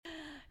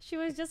she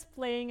was just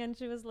playing and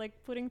she was like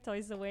putting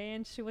toys away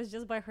and she was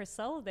just by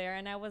herself there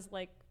and I was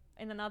like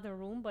in another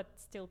room but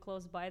still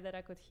close by that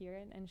I could hear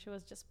it, and she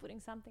was just putting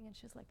something and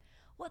she was like,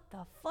 what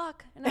the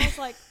fuck? And I was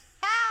like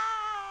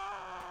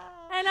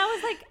and I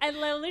was like, I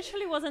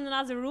literally was in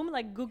another room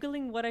like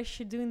googling what I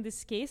should do in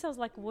this case. I was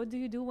like, what do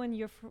you do when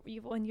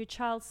when your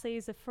child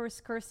says the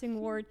first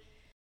cursing word?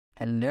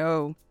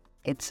 Hello,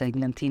 it's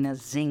Eglantina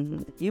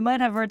Zingg. You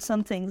might have heard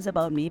some things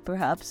about me,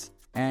 perhaps.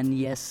 And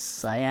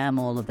yes, I am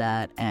all of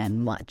that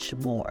and much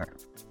more.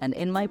 And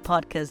in my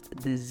podcast,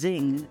 The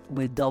Zing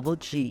with double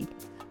G,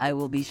 I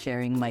will be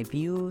sharing my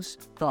views,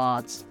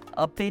 thoughts,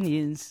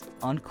 opinions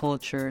on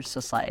culture,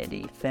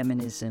 society,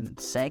 feminism,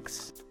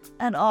 sex,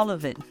 and all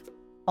of it.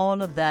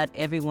 All of that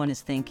everyone is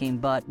thinking,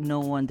 but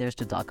no one dares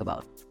to talk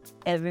about.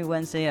 Every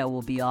Wednesday, I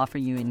will be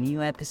offering you a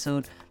new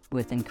episode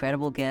with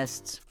incredible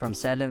guests from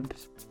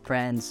celebs,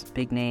 friends,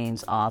 big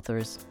names,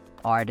 authors,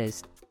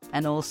 artists,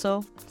 and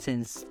also,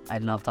 since I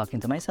love talking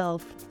to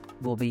myself,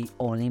 will be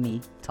only me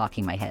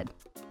talking my head.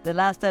 The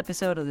last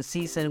episode of the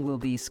season will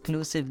be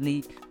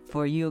exclusively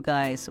for you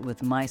guys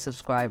with my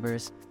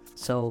subscribers.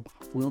 So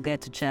we'll get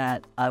to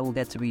chat, I will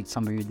get to read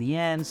some of your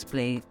DMs,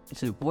 play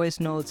to voice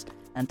notes,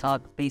 and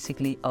talk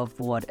basically of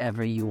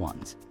whatever you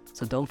want.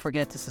 So don't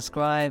forget to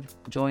subscribe,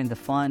 join the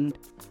fun,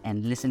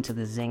 and listen to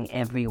The Zing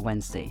every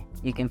Wednesday.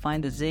 You can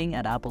find The Zing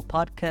at Apple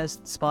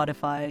Podcasts,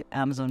 Spotify,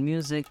 Amazon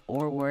Music,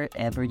 or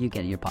wherever you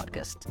get your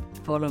podcast.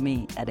 Follow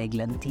me at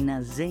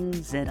Eglantina Zingg,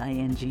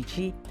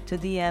 Zingg, to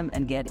DM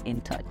and get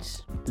in touch.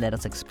 Let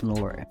us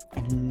explore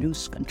and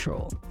lose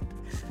control.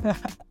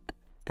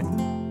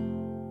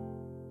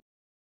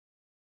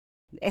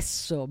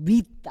 Eso,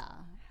 Vita.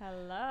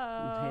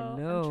 Hello.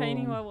 Hello. I'm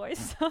training my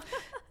voice.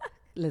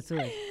 Let's do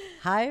it.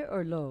 High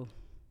or low?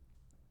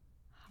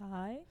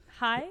 Hi.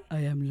 Hi. I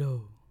am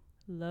low.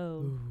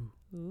 Low.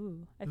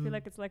 Ooh. I feel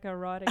like it's like a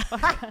erotic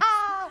podcast.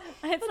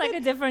 It's like a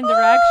different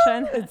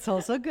direction. It's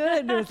also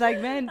good. It's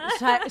like, man,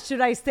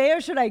 should I stay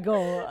or should I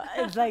go?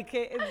 It's like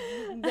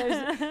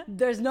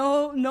there's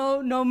no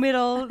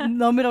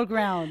middle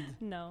ground.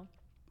 No.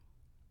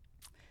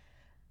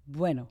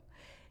 Bueno,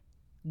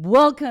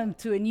 welcome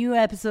to a new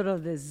episode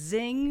of The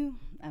Zing.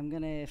 I'm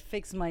gonna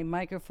fix my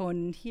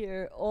microphone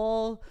here.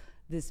 All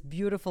this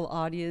beautiful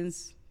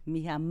audience,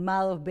 mis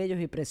amados, bellos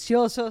y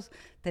preciosos.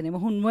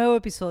 Tenemos un nuevo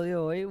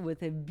episodio hoy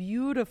with a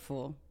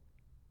beautiful,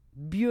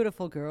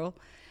 beautiful girl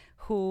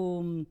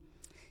who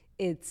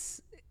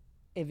it's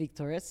a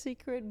Victoria's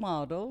Secret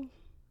model,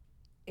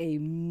 a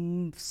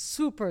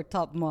super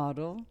top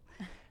model,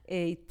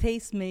 a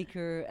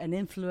tastemaker, an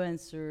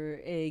influencer,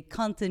 a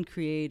content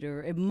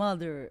creator, a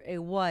mother, a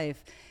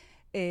wife,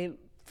 a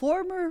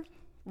former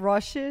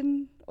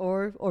Russian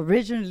or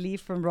originally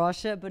from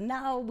Russia, but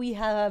now we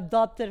have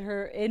adopted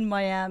her in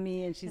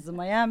Miami and she's a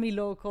Miami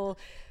local,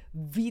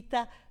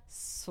 Vita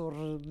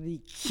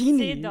Sidorkina.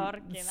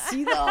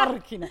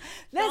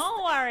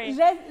 Don't worry.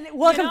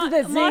 Welcome to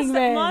The Zing,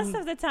 man. Most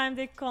of the time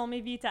they call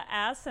me Vita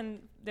S,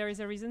 and there is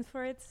a reason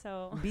for it.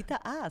 So Vita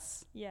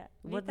Ass. Yeah,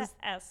 What Vita is-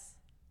 S.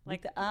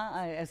 Like,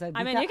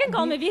 I mean, you can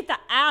call me Vita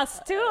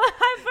Ass too.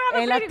 I'm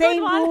probably Ela pretty tem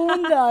good one.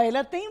 bunda,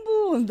 ela tem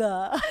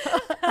bunda.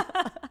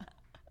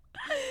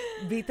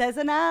 Vita is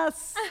an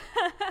ass.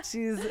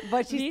 She's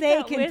Vita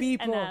taking with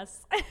people. an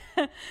S.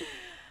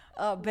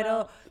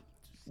 But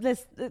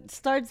let's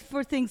start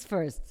for things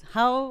first.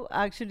 How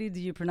actually do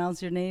you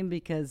pronounce your name?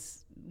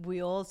 Because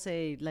we all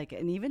say, like,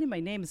 and even in my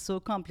name, it's so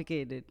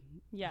complicated.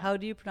 Yeah. How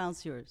do you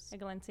pronounce yours?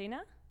 Eglantina?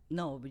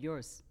 No, but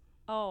yours.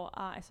 Oh,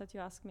 I thought you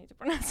asked me to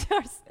pronounce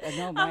yours.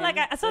 No, I'm like,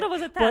 I thought it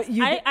was a But test.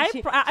 you- I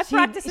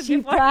practiced it She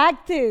before.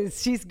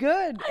 practiced. She's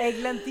good.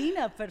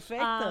 Eglantina,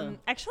 perfecto.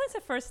 Actually, it's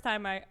the first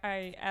time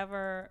I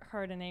ever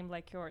heard a name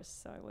like yours,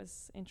 so it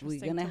was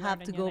interesting. We're gonna to have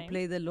learn to a new go name.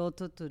 play the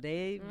lotto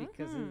today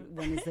because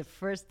when it's the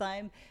first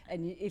time,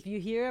 and if you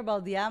hear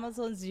about the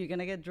Amazons, you're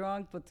gonna get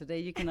drunk. But today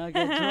you cannot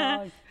get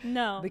drunk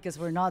No, because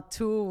we're not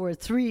 2, we're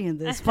 3 in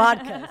this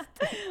podcast.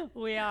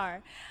 we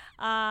are.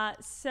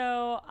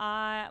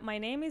 My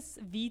name is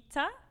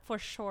Vita for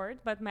short,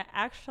 but my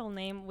actual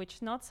name,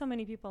 which not so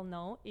many people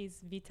know,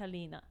 is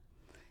Vitalina.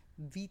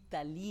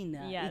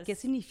 Vitalina. ¿Y Yes. qué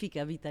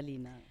significa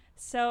Vitalina?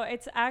 So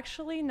it's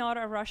actually not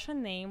a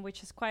Russian name,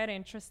 which is quite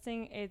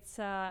interesting. It's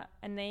a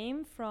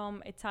name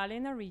from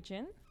Italian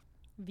origin.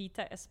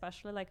 Vita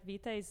especially, like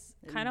Vita is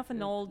kind of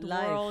an old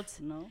Life, world,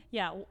 no?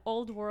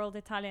 old world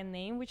Italian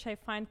name, which I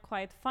find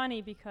quite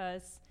funny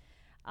because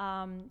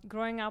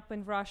growing up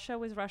in Russia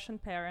with Russian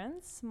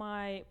parents,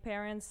 my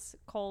parents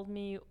called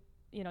me,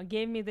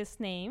 gave me this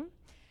name,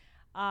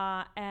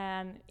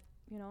 and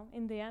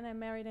in the end I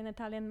married an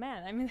Italian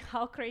man. I mean,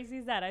 how crazy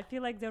is that? I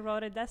feel like they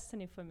wrote a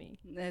destiny for me.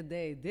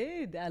 They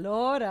did.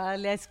 Allora,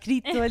 le ha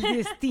scritto il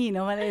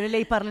destino. Ma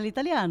lei parla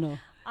l'italiano?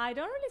 I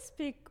don't really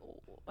speak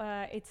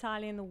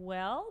Italian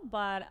well,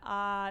 but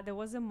there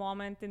was a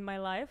moment in my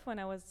life when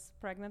I was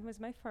pregnant with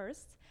my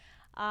first.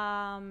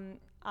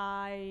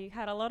 I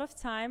had a lot of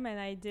time and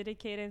I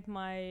dedicated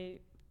my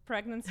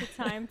pregnancy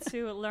time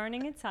to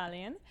learning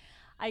Italian.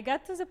 I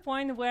got to the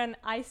point when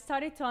I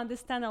started to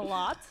understand a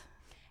lot,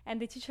 And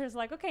the teacher's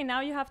like, okay,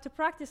 now you have to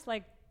practice,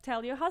 like,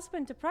 tell your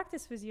husband to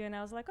practice with you. And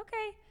I was like,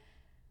 okay.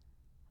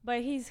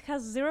 But he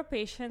has zero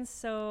patience,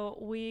 so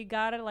we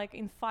got like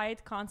in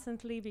fight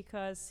constantly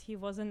because he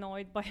was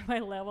annoyed by my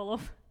level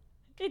of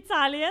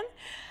Italian.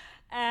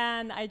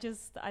 And I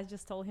just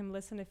told him,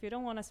 listen, if you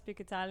don't want to speak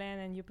Italian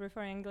and you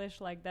prefer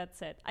English, like,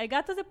 that's it. I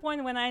got to the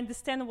point when I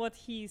understand what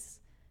he's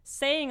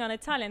saying on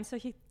Italian, so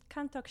he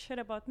can't talk shit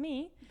about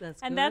me.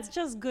 That's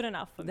just good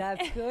enough for me.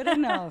 That's good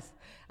enough.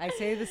 I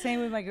say the same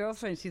with my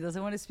girlfriend. She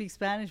doesn't want to speak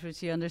Spanish, but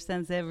she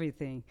understands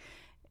everything.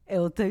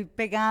 Eu estoy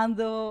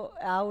pegando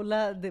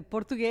aula de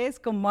português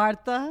com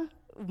Marta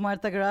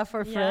Graf,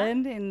 our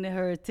friend, in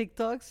her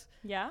TikToks.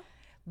 Yeah.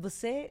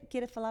 Você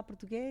quer falar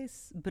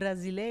português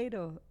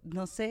brasileiro?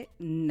 Não sei.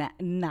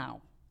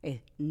 Não.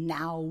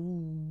 Now.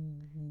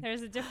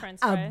 There's a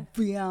difference, right?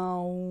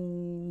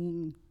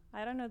 Avião.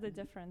 I don't know the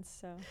difference,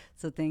 so.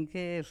 So think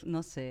if,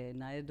 no sé,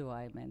 neither do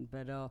I, man.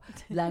 But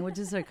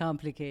languages are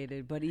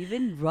complicated. But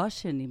even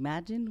Russian,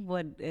 imagine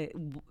what,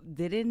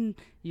 didn't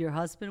your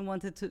husband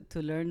wanted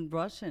to learn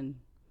Russian?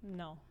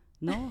 No.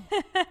 No?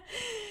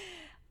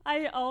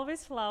 I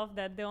always love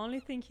that the only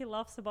thing he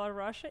loves about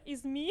Russia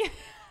is me.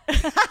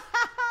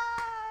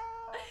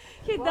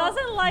 He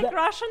doesn't like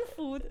Russian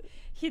food.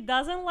 He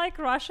doesn't like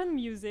Russian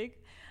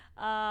music.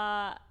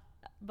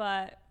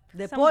 But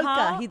the somehow,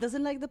 polka. He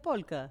doesn't like the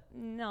polka.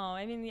 No,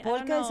 I mean, polka I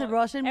don't know. is a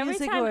Russian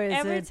music or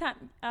is it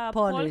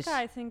Polish? Polka,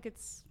 I think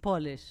it's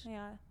Polish.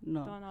 Yeah.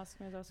 No. Don't ask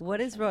me those What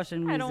questions. is Russian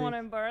music? I don't want to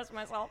embarrass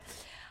myself.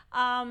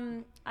 I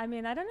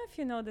mean, I don't know if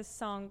you know this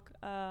song.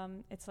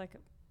 It's like,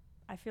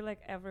 I feel like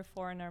every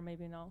foreigner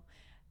maybe know.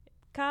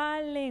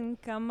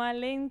 Kalinka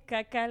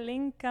malinka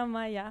kalinka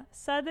maya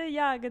sada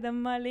jagda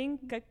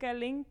malinka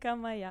kalinka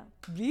maya.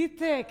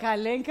 Vite,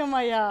 kalenka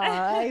maya.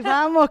 Ay,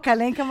 vamos,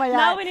 kalenka maya.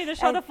 Now we need a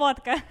shot of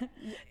vodka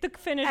to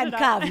finish and it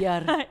up.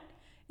 Caviar.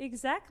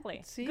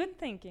 Exactly. See? Good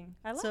thinking.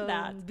 I love so,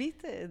 that.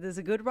 Vite, there's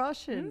a good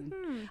Russian.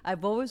 Mm-hmm.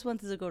 I've always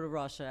wanted to go to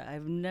Russia.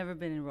 I've never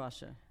been in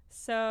Russia.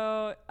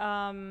 So,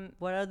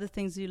 what are the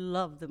things you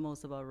love the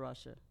most about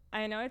Russia?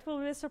 I know it will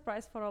be a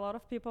surprise for a lot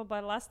of people,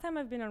 but last time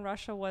I've been in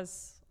Russia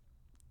was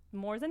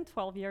more than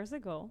 12 years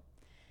ago.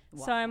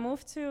 Wow. So I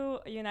moved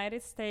to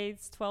United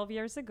States 12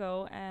 years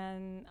ago,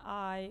 and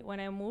when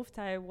I moved,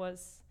 I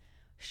was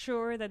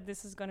sure that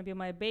this is going to be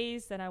my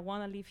base, that I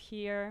want to live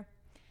here.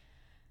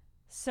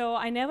 So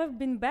I never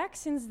been back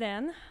since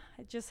then.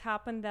 It just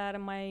happened that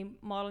my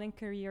modeling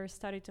career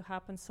started to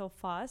happen so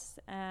fast,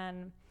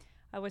 and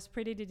I was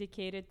pretty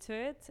dedicated to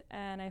it,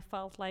 and I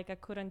felt like I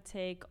couldn't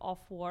take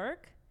off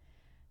work.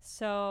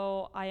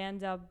 So I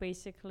ended up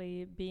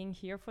basically being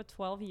here for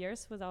 12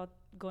 years without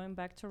going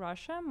back to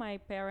Russia. My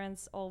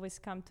parents always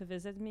come to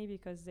visit me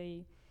because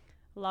they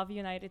love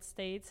United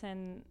States,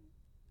 and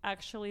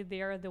actually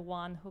they're the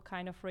one who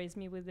kind of raised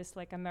me with this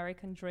like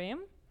American dream.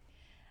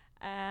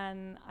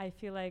 And I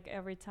feel like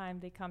every time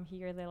they come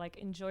here, they like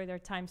enjoy their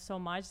time so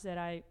much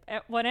that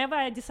whenever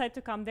I decide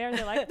to come there,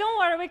 they're like, don't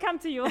worry, we come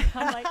to you.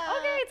 I'm like,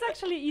 okay, it's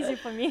actually easy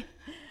for me.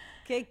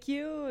 Okay,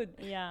 cute.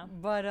 Yeah.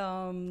 But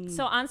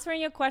so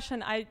answering your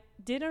question, I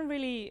didn't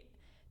really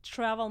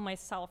travel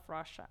myself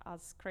Russia,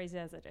 as crazy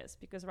as it is,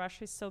 because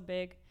Russia is so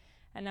big,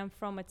 and I'm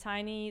from a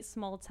tiny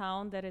small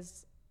town that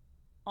is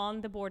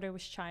on the border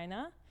with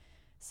China.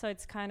 So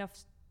it's kind of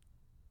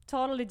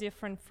totally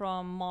different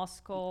from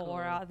Moscow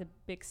or other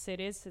big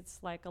cities. It's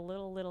like a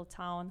little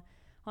town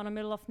on the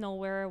middle of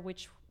nowhere,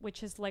 which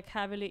is like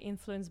heavily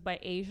influenced by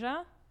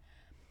Asia.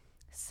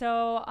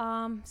 So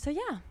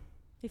yeah,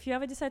 if you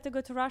ever decide to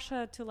go to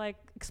Russia to like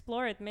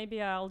explore it,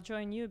 maybe I'll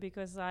join you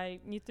because I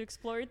need to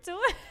explore it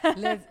too.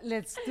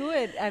 Let's do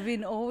it. I've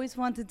been always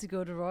wanted to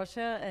go to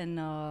Russia, and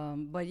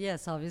but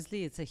yes,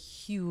 obviously it's a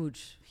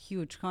huge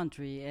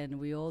country, and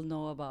we all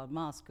know about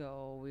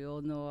Moscow, we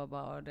all know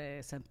about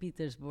St.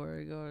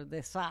 Petersburg or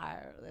the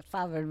Tsar, the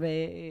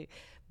Fabergé,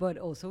 but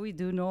also we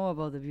do know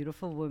about the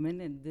beautiful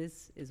women, and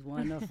this is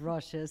one of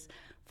Russia's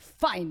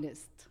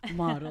finest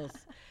models.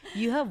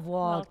 You have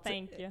walked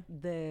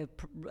the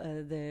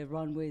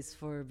runways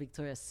for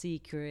Victoria's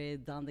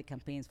Secret, done the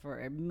campaigns for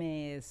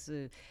Hermes.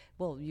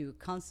 You're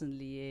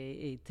constantly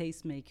a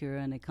tastemaker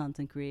and a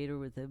content creator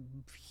with a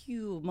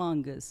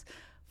humongous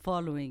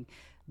following.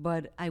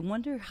 But I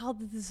wonder, how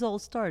did this all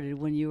started?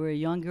 When you were a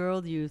young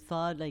girl, you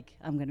thought like,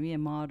 I'm going to be a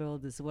model,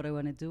 this is what I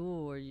want to do,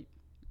 or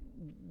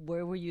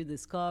where were you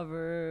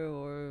discovered,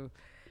 or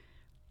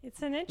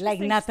it's an interesting like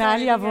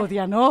Natalia story.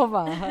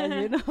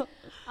 Vodianova, you know?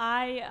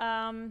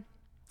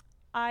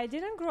 I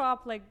didn't grow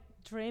up like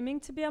dreaming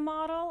to be a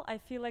model. I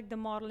feel like the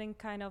modeling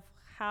kind of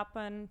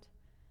happened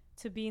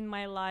to be in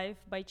my life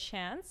by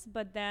chance,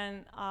 but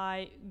then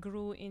I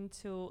grew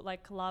into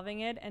like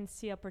loving it and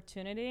see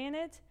opportunity in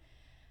it.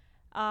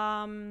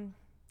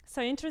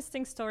 So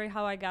interesting story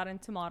how I got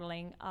into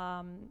modeling.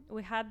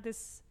 We had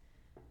this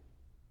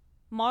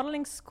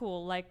modeling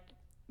school, like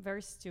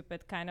very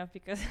stupid kind of,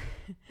 because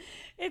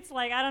it's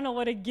like, I don't know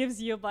what it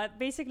gives you, but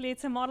basically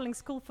it's a modeling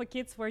school for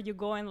kids where you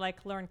go and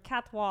like learn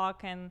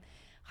catwalk and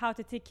how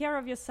to take care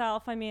of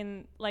yourself. I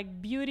mean,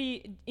 like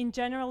beauty in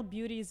general,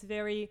 beauty is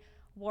very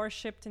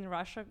worshipped in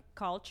Russia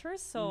culture.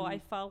 So I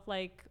felt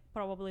like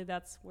probably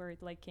that's where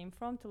it like came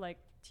from, to like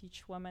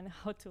teach women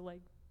how to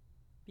like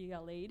be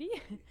a lady.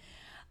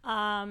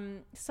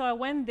 So I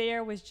went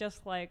there with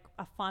just like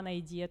a fun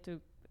idea to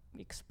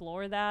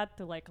explore that,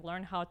 to like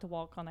learn how to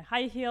walk on a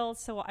high heel.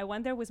 So I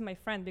went there with my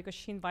friend because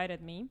she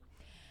invited me.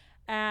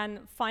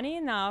 And funny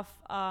enough,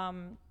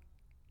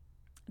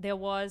 there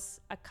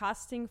was a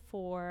casting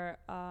for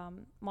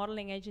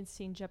modeling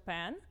agency in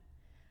Japan.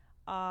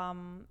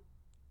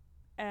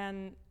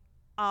 And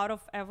out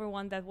of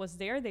everyone that was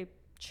there, they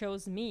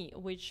chose me,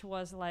 which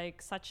was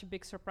like such a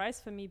big surprise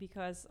for me,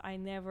 because I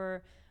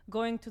never,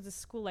 going to the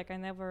school, like I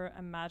never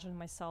imagined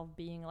myself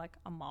being like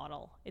a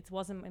model. It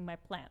wasn't in my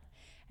plan.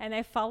 And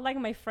I felt like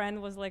my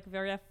friend was like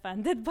very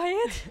offended by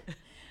it,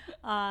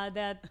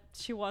 that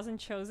she wasn't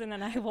chosen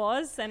and I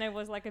was, and it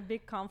was like a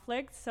big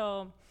conflict.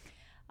 So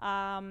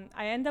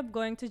I ended up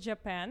going to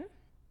Japan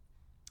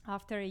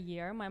after a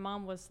year. My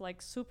mom was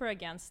like super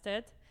against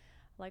it.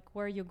 Like,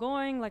 where are you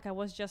going? Like, I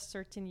was just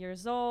 13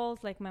 years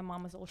old. Like, my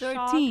mom was all 13.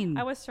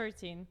 shocked. I was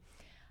 13.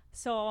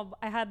 So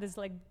I had this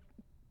like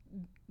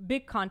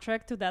big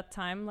contract to that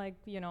time. Like,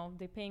 you know,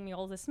 they paying me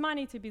all this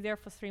money to be there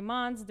for 3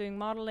 months doing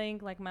modeling.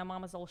 Like, my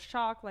mom was all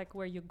shocked. Like,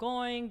 where are you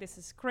going? This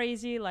is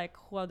crazy. Like,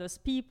 who are those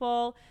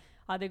people?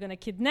 Are they going to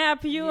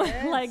kidnap you?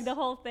 Yes. Like, the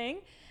whole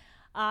thing.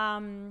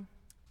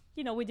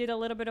 You know, we did a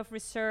little bit of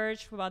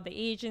research about the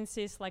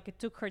agencies. Like, it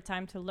took her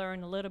time to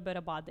learn a little bit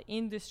about the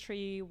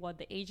industry, what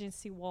the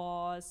agency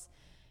was.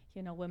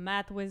 You know, we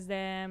met with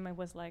them. It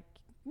was like,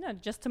 you know,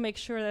 just to make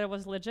sure that it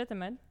was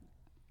legitimate.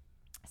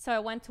 So I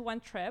went to one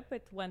trip.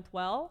 It went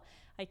well.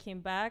 I came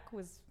back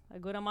with a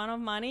good amount of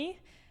money.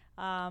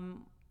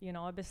 You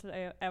know, obviously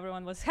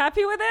everyone was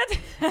happy with it.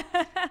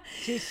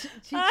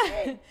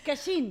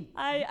 Cashin.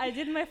 I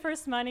did my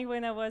first money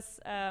when I was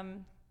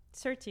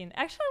 13.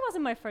 Actually, it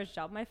wasn't my first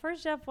job. My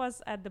first job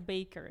was at the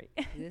bakery.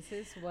 This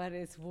is what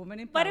is woman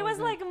empowerment. But it was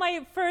like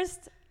my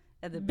first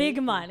at the big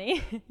bakery.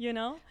 money, you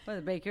know? For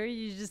the bakery,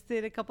 you just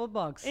did a couple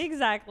bucks.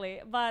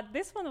 Exactly. But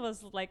this one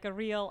was like a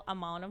real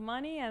amount of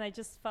money, and I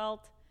just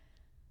felt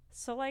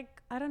so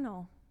like, I don't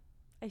know.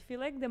 I feel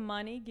like the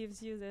money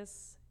gives you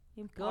this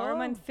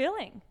empowerment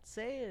feeling.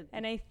 Say it.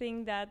 And I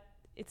think that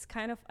it's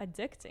kind of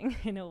addicting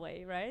in a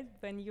way, right?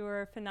 When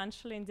you're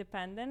financially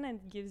independent,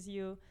 and gives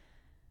you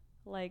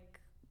like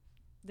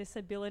this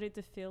ability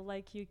to feel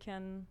like you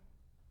can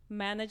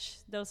manage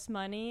those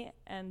money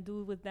and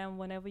do with them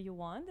whenever you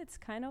want. It's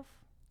kind of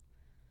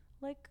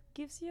like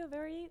gives you a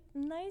very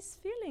nice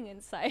feeling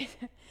inside.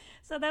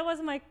 So that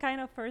was my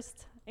kind of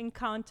first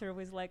encounter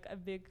with like a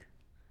big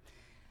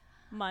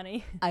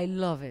money. I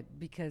love it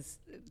because,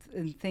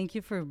 and thank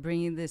you for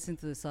bringing this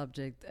into the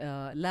subject.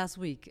 Last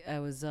week, I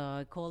was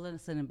called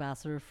as an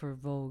ambassador for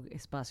Vogue,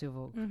 Espacio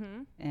Vogue.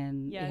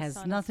 And Yeah, it I has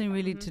saw nothing that.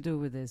 really to do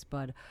with this,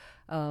 but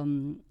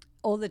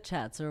all the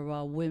chats are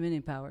about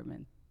women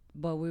empowerment.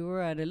 But we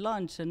were at a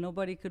lunch and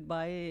nobody could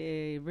buy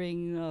a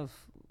ring of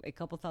a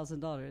couple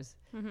 $1,000s.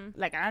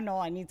 Like, I don't know,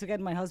 I need to get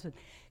my husband.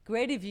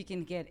 Great if you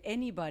can get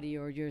anybody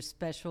or your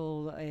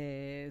special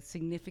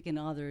significant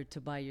other to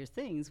buy your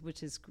things,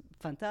 which is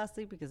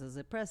fantastic because it's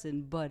a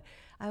present. But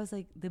I was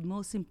like, the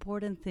most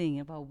important thing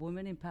about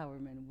women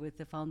empowerment with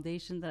the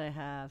foundation that I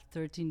have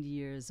 13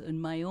 years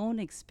and my own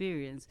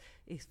experience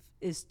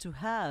is to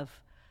have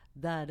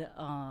that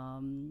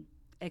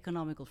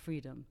economical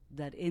freedom,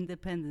 that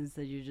independence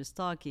that you're just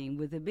talking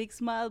with a big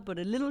smile, but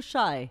a little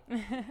shy.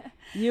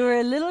 You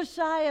were a little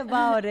shy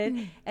about it.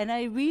 And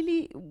I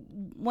really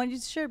want you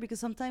to share, because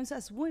sometimes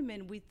as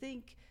women, we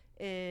think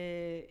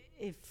if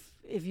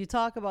you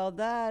talk about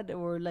that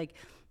or like,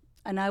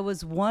 and I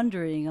was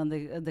wondering on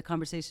the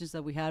conversations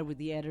that we had with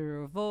the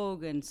editor of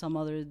Vogue and some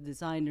other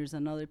designers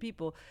and other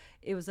people,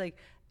 it was like,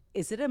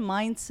 is it a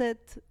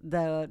mindset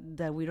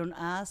that we don't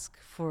ask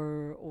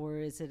for, or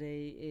is it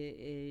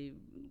a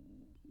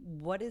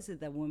what is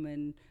it that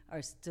women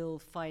are still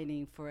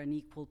fighting for an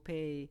equal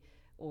pay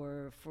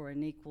or for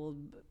an equal,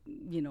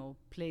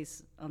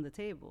 place on the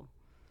table?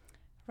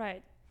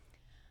 Right.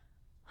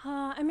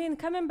 I mean,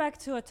 coming back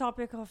to a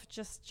topic of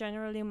just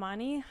generally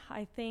money,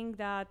 I think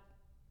that,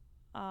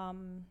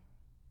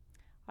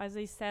 as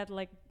I said,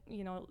 like,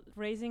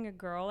 raising a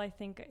girl, I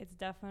think it's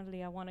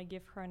definitely, I want to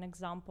give her an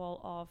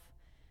example of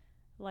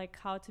like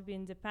how to be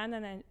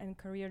independent and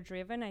career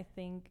driven. I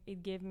think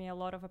it gave me a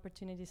lot of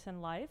opportunities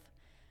in life.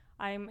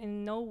 I'm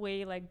in no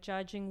way like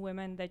judging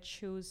women that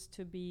choose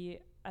to be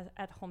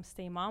at-home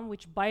stay mom,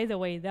 which, by the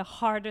way, the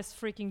hardest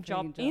freaking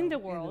job in the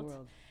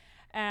world.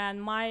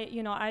 And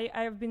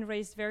I've been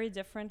raised very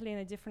differently in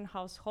a different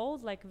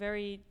household, like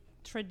very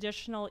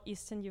traditional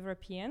Eastern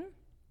European,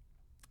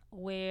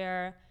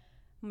 where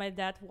my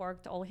dad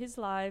worked all his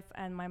life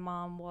and my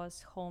mom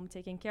was home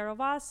taking care of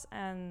us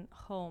and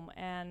home.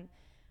 And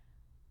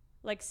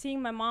like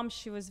seeing my mom,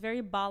 she was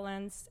very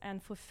balanced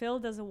and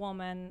fulfilled as a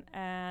woman,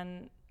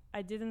 and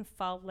I didn't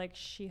felt like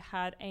she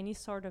had any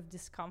sort of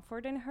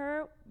discomfort in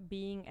her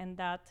being in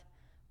that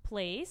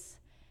place.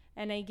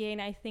 And again,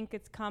 I think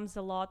it comes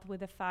a lot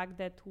with the fact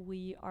that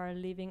we are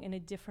living in a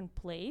different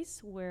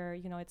place where,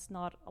 it's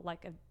not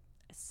like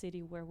a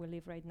city where we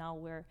live right now,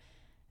 where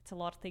it's a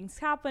lot of things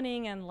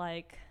happening, and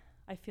like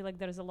I feel like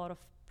there's a lot of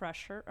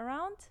pressure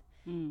around.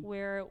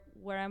 Where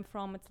I'm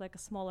from, it's like a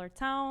smaller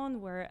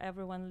town where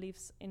everyone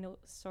lives in a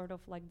sort of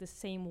like the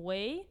same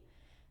way.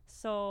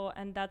 So,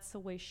 and that's the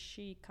way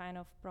she kind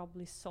of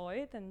probably saw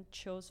it and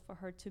chose for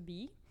her to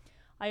be.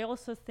 I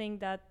also think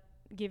that,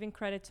 giving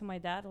credit to my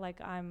dad, like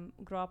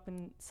grew up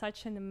in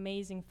such an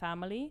amazing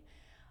family.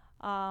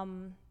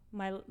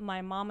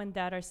 My mom and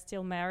dad are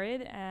still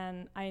married,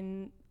 and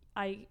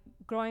I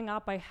growing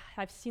up,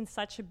 I've seen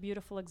such a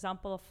beautiful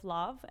example of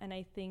love, and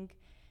I think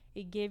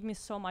it gave me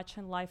so much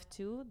in life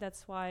too.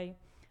 That's why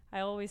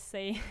I always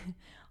say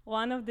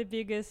one of the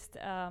biggest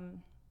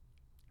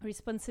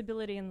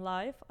responsibility in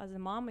life as a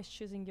mom is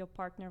choosing your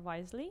partner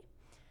wisely,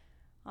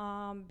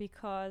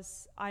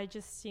 because I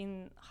just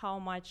seen how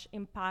much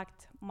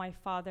impact my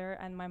father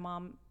and my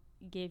mom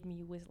gave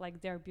me with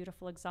like their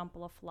beautiful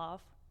example of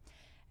love.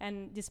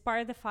 And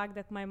despite the fact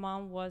that my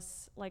mom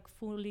was like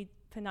fully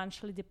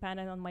financially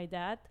dependent on my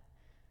dad,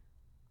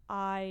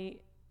 I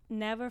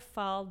never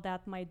felt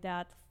that my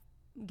dad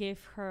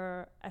gave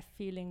her a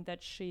feeling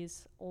that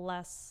she's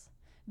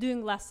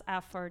doing less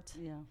effort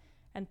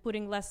and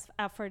putting less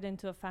effort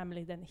into a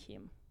family than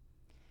him.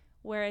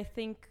 Where I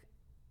think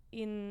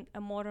in a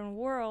modern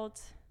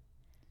world,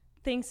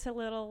 things a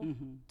little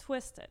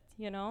twisted,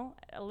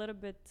 a little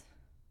bit.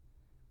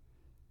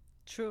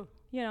 True.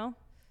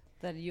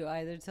 That you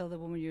either tell the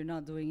woman you're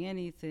not doing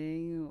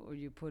anything, or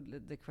you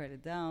put the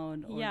credit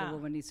down, or the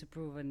woman needs to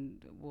prove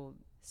and will.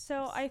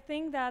 So I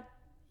think that,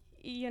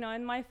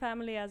 in my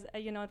family, as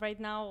right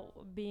now,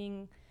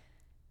 being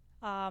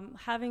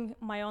having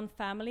my own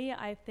family,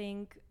 I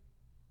think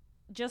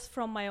just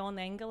from my own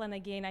angle, and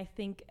again, I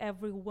think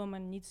every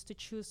woman needs to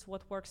choose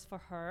what works for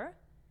her,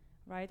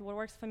 right? What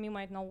works for me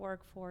might not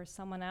work for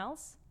someone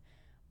else.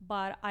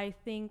 But I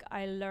think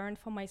I learned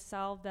for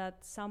myself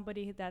that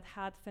somebody that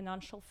had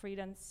financial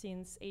freedom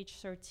since age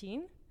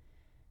 13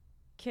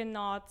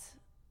 cannot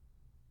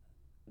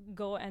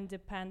go and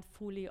depend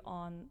fully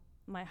on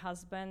my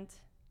husband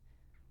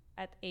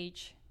at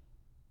age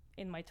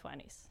in my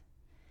 20s,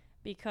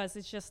 because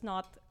it's just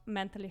not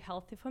mentally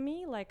healthy for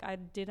me. Like I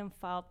didn't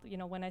felt,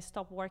 when I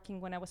stopped working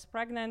when I was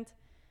pregnant,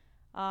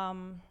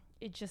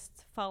 it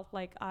just felt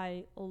like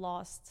I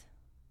lost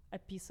a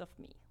piece of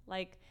me.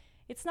 Like,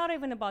 it's not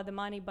even about the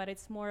money, but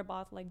it's more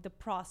about like the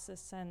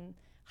process and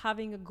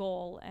having a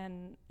goal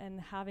and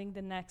having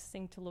the next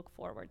thing to look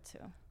forward to.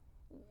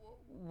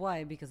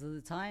 Why? Because of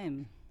the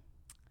time?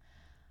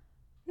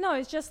 No,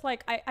 it's just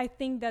like I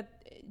think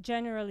that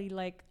generally,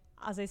 like,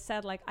 as I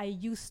said, like I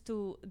used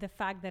to the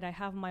fact that I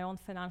have my own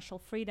financial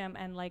freedom,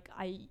 and like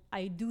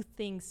I do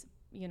things,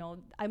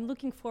 I'm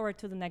looking forward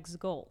to the next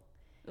goal.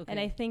 Okay. And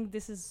I think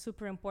this is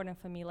super important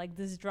for me. Like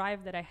this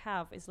drive that I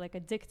have is like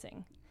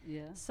addicting.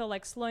 Yeah. So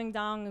like slowing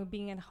down and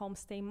being a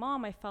homestay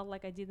mom, I felt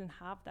like I didn't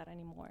have that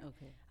anymore.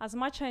 Okay. As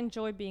much I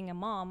enjoy being a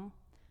mom,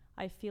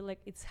 I feel like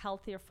it's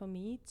healthier for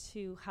me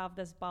to have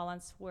this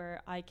balance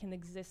where I can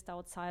exist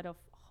outside of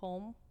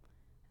home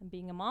and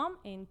being a mom,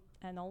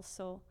 and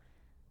also,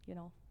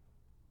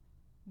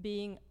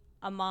 being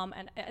a mom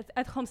and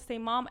at homestay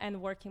mom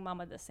and working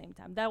mom at the same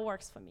time. That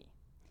works for me.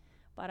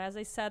 But as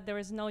I said, there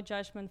is no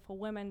judgment for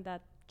women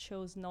that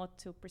chose not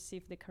to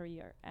pursue the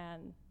career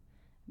and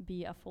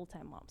be a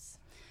full-time moms.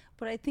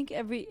 But I think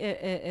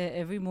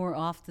every more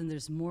often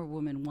there's more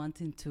women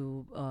wanting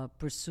to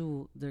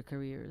pursue their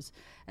careers,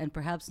 and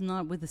perhaps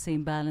not with the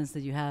same balance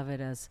that you have it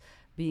as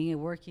being a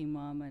working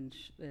mom and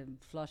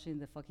flushing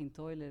the fucking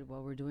toilet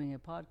while we're doing a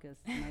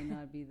podcast might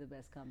not be the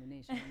best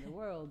combination in the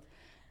world.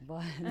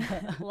 But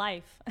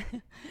life.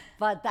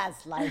 But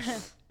that's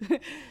life.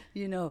 But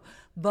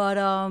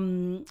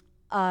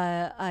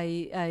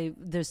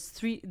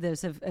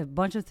there's a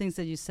bunch of things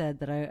that you said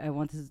that I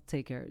wanted to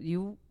take care of.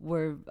 You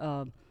were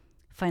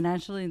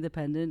financially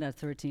independent at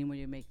 13 when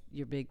you make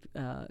your big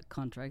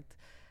contract.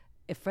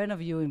 A friend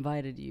of you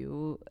invited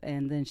you,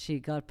 and then she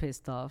got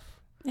pissed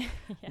off. Yeah.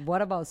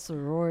 What about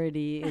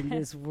sorority in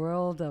this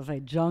world of a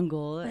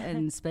jungle,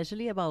 and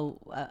especially about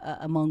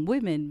among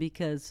women?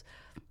 Because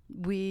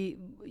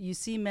you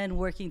see men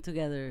working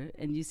together,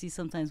 and you see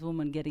sometimes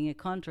women getting a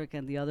contract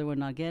and the other one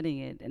not getting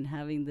it, and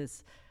having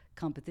this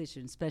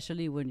competition,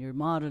 especially when you're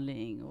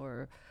modeling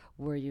or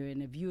where you're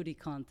in a beauty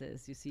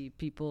contest. You see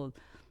people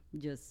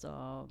just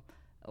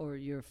or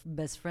your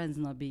best friends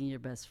not being your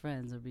best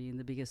friends or being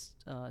the biggest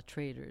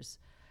traders.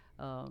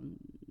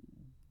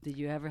 Did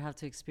you ever have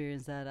to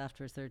experience that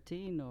after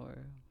 13, or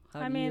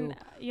how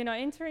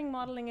entering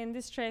modeling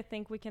industry, I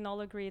think we can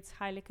all agree it's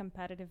highly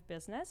competitive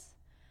business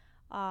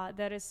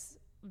that is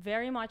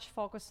very much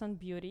focused on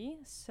beauty.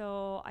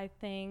 So I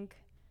think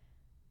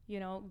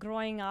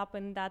growing up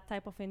in that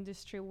type of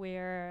industry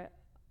where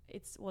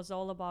it was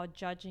all about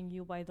judging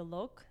you by the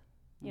look,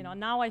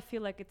 now I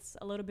feel like it's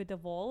a little bit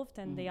evolved,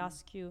 and they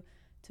ask you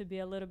to be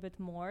a little bit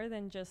more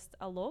than just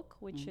a look,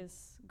 which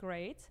is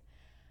great.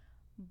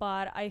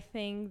 But I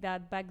think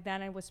that back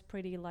then it was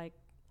pretty like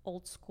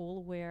old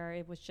school where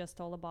it was just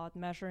all about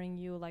measuring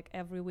you. Like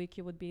every week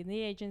you would be in the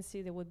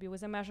agency, there would be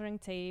with a measuring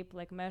tape,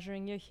 like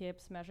measuring your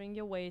hips, measuring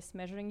your waist,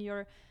 measuring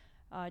your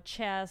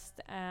chest,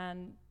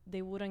 and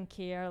they wouldn't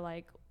care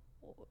like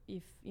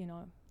if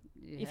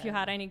if you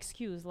had any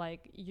excuse.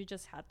 Like you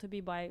just had to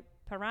be by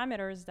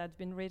parameters that's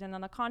been written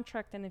on a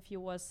contract, and if you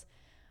was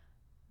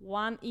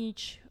 1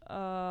 inch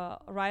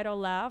right or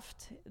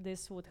left,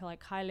 this would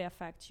like highly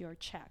affect your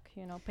check,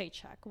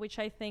 paycheck, which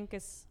I think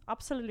is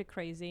absolutely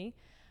crazy.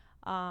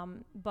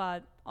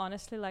 But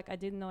honestly, like I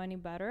didn't know any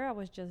better. I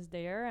was just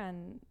there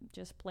and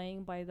just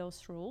playing by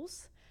those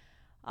rules.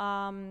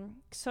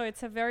 So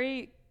it's a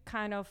very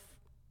kind of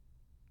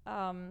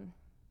how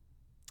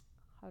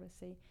to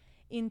say,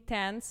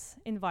 intense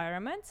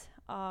environment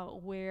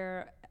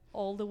where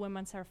all the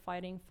women are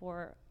fighting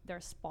for their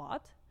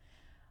spot.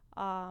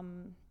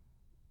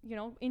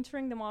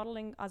 Entering the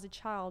modeling as a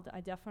child,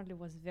 I definitely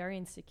was very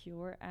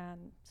insecure,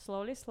 and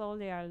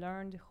slowly I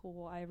learned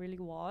who I really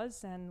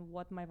was and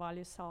what my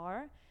values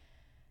are.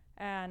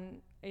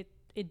 And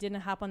it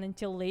didn't happen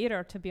until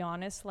later, to be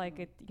honest. Like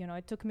it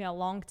took me a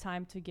long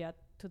time to get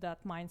to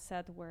that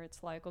mindset where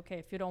it's like, okay,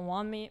 if you don't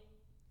want me,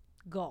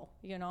 go,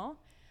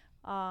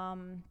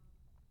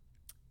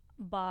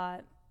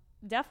 but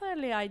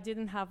definitely I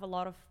didn't have a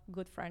lot of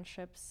good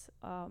friendships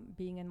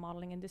being in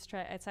modeling industry.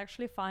 It's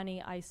actually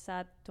funny. I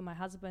said to my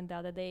husband the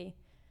other day,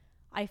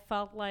 I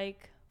felt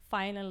like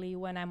finally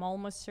when I'm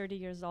almost 30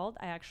 years old,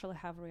 I actually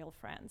have real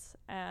friends.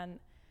 And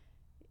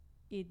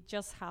it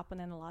just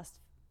happened in the last,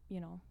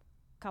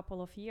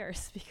 couple of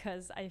years,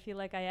 because I feel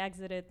like I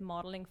exited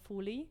modeling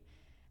fully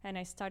and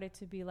I started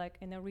to be like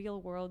in a real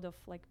world of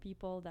like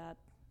people that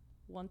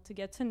want to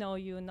get to know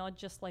you, not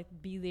just like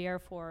be there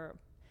for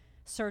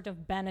sort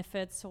of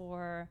benefits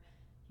or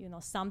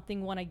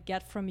something want to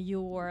get from you,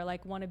 or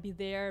like want to be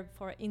there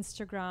for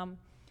Instagram.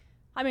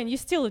 I mean, you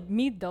still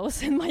meet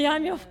those in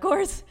Miami, of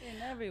course,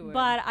 in everywhere.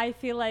 But I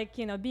feel like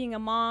being a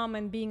mom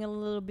and being in a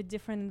little bit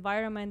different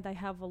environment, I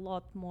have a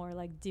lot more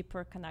like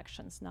deeper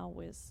connections now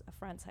with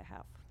friends I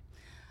have.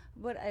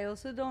 But I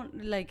also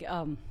don't like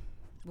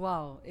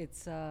wow,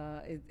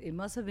 it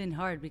must have been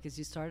hard because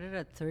you started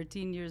at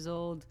 13 years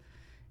old,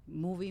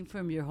 moving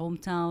from your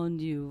hometown.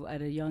 You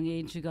at a young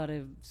age you got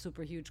a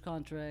super huge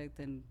contract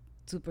and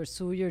to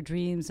pursue your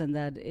dreams and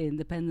that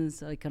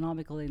independence,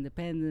 economical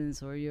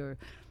independence, or your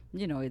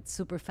it's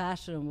super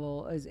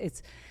fashionable.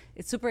 It's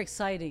super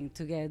exciting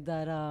to get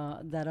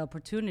that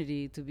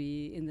opportunity to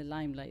be in the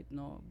limelight,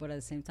 no? But at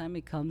the same time,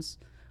 it comes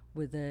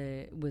with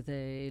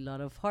a lot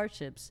of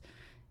hardships.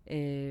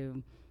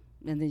 And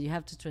then you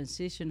have to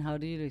transition. How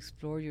do you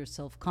explore your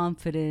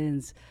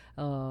self-confidence,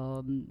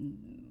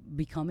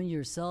 becoming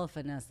yourself?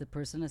 And as the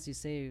person, as you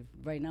say,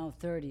 right now,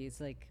 30, it's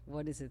like,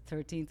 what is it,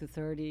 13 to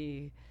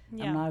 30?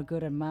 Yeah. I'm not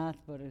good at math,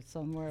 but it's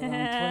somewhere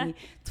around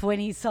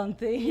 20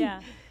 something.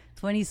 Yeah.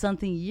 20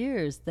 something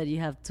years that you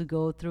have to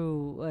go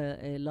through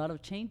a lot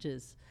of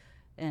changes.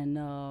 And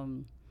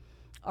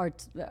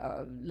art,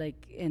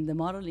 like in the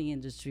modeling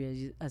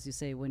industry, as you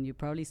say, when you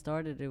probably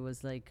started, it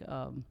was like,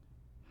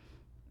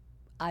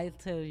 I'll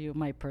tell you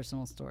my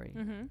personal story.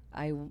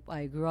 Mm-hmm.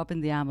 I grew up in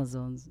the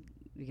Amazons.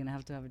 You're going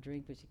to have a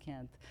drink, but you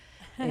can't.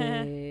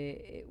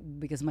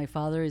 Because my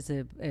father is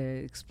a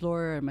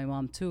explorer and my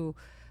mom too.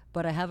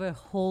 But I have a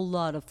whole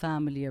lot of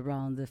family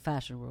around the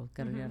fashion world.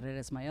 Carolina Herrera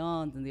is my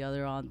aunt, and the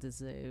other aunt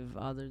is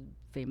other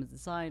famous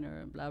designer,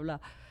 and blah, blah.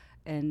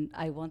 And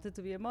I wanted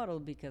to be a model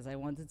because I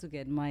wanted to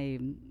get my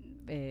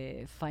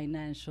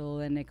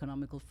financial and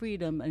economical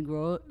freedom. And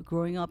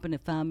growing up in a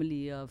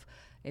family of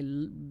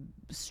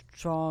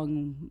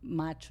strong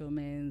macho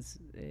men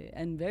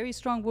and very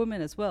strong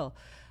women as well.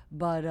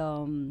 But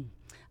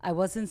I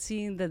wasn't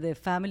seeing that the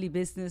family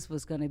business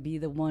was going to be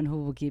the one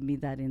who will give me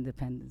that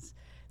independence.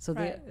 So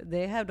right.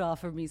 they had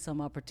offered me some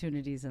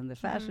opportunities in the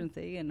fashion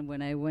thing. And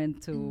when I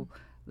went to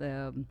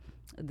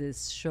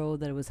this show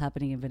that was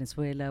happening in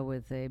Venezuela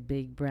with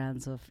big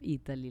brands of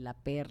Italy, La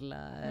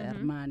Perla,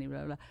 Armani,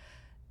 blah, blah,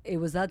 it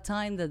was that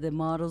time that the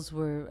models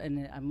were,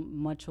 and I'm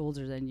much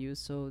older than you,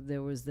 so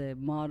there was the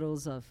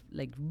models of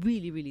like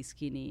really, really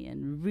skinny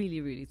and really,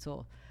 really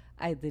tall.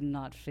 I did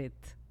not fit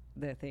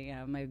the thing.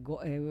 I'm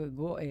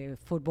a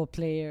football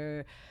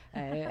player.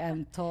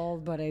 I'm tall,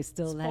 but I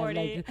still have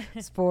like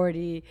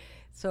sporty.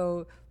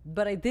 So,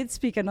 but I did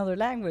speak another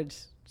language.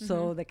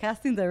 So the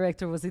casting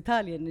director was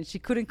Italian and she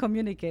couldn't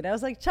communicate. I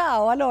was like,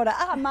 ciao,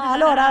 allora, ma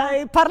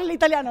allora parli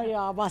italiano? Io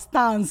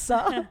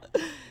abbastanza.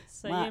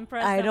 So you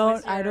impressed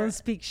I don't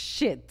speak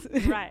shit.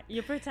 Right,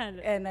 you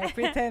pretended. And I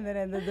pretended,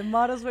 and the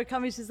models were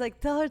coming. She's like,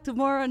 tell her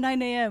tomorrow at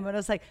 9 a.m. And I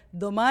was like,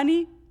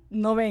 domani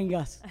no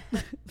vengas.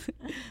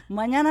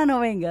 Mañana no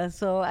vengas.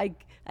 So I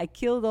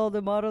killed all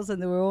the models,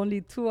 and there were only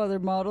 2 other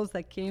models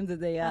that came the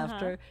day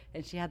after,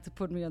 and she had to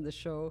put me on the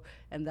show,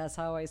 and that's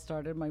how I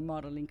started my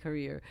modeling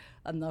career.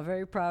 I'm not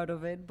very proud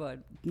of it, but,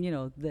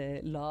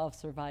 the law of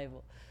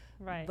survival.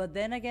 Right. But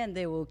then again,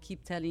 they will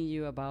keep telling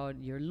you about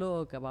your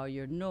look, about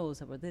your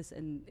nose, about this.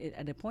 And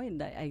at a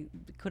point, I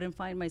couldn't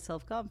find my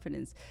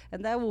self-confidence.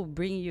 And that will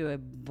bring you a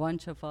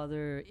bunch of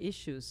other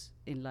issues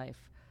in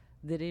life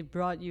Did it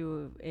brought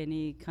you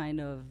any kind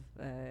of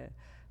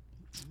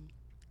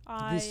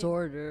I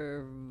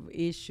disorder,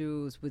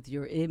 issues with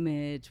your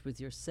image, with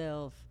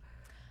yourself?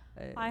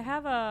 I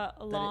have a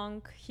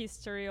long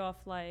history of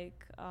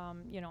like,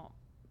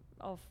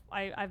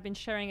 I've been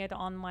sharing it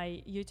on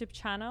my YouTube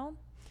channel.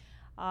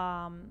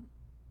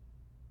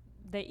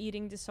 The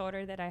eating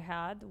disorder that I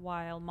had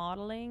while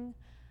modeling.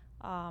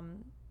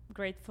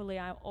 Gratefully,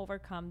 I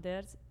overcome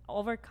this,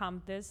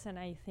 and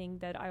I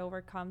think that I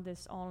overcome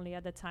this only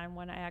at the time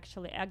when I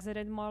actually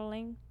exited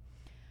modeling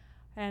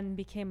and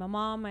became a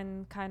mom,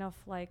 and kind of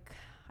like,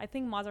 I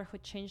think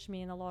motherhood changed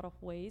me in a lot of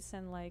ways,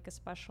 and like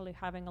especially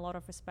having a lot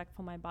of respect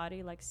for my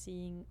body, like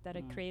seeing that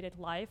I created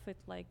life, it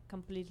like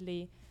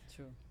completely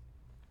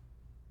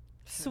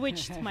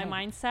switched my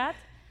mindset.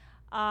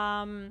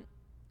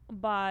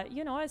 But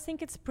I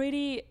think it's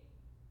pretty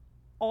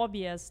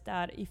obvious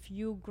that if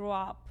you grow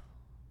up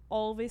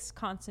always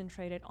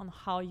concentrated on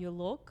how you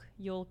look,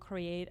 you'll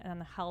create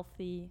an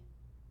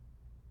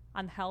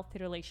unhealthy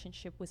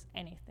relationship with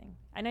anything.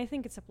 And I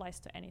think it applies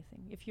to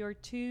anything. If you're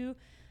too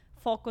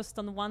focused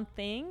on one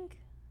thing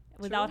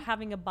without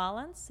having a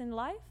balance in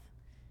life,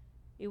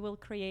 it will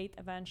create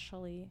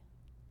eventually,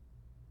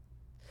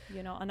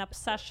 an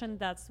obsession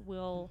that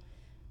will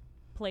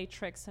play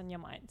tricks on your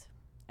mind.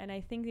 And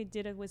I think it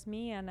did it with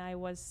me, and I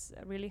was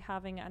really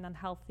having an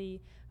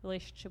unhealthy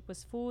relationship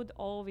with food,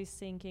 always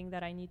thinking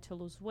that I need to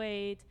lose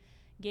weight,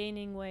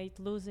 gaining weight,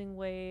 losing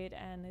weight,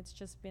 and it's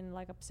just been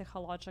like a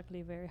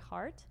psychologically very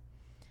hard.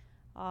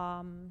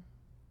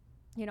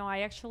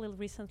 I actually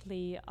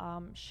recently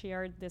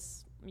shared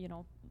this,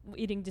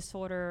 eating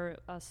disorder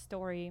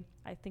story.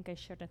 I think I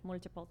shared it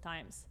multiple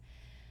times.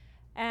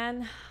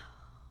 And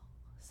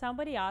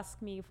somebody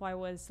asked me if I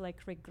was like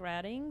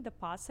regretting the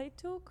path I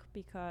took,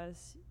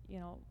 because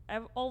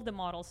all the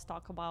models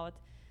talk about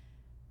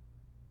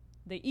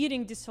the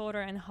eating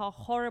disorder and how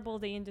horrible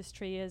the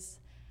industry is,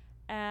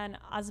 and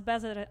as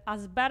bad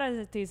as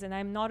it is, and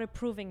I'm not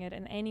approving it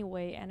in any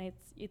way, and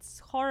it's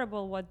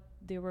horrible what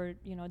they were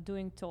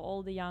doing to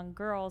all the young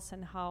girls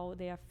and how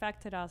they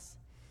affected us.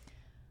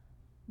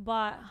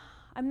 But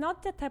I'm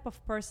not the type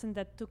of person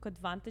that took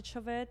advantage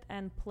of it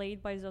and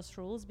played by those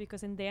rules,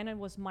 because in the end it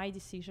was my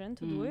decision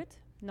to do it.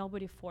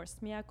 Nobody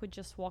forced me. I could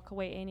just walk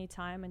away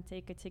anytime and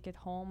take a ticket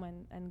home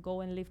and go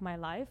and live my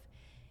life.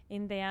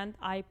 In the end,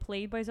 I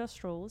played by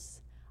those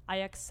rules. I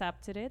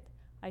accepted it.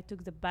 I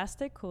took the best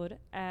I could,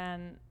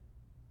 and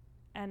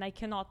I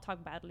cannot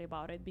talk badly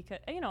about it, because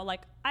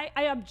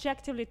I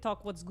objectively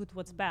talk what's good,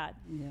 what's bad.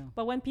 Yeah.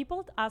 But when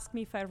people ask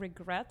me if I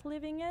regret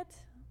living it,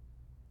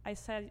 I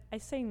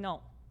say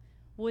no.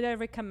 Would I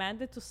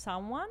recommend it to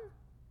someone?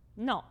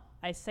 No.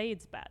 I say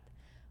it's bad.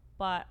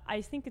 But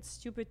I think it's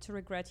stupid to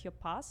regret your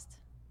past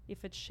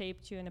if it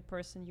shaped you in a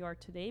person you are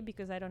today,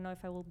 because I don't know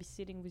if I will be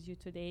sitting with you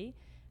today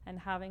and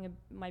having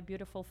my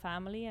beautiful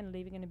family and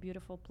living in a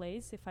beautiful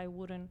place if I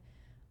wouldn't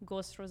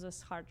go through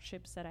those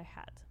hardships that I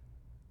had.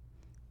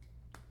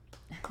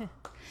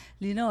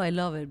 I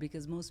love it,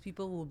 because most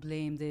people will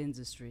blame the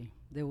industry.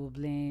 They will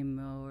blame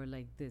or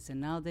like this.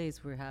 And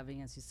nowadays we're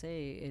having, as you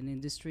say, an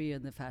industry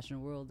in the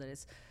fashion world that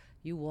is,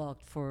 you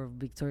walked for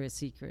Victoria's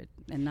Secret,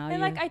 and now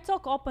I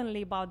talk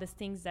openly about the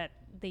things that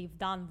they've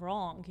done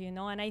wrong,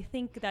 and I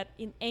think that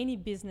in any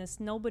business,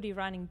 nobody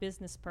running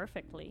business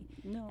perfectly.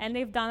 No. And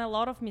they've done a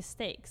lot of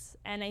mistakes.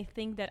 And I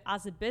think that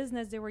as a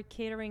business, they were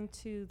catering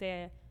to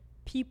the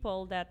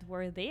people that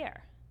were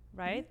there,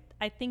 right?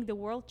 I think the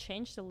world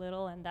changed a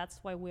little, and that's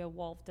why we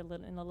evolved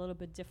in a little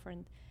bit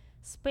different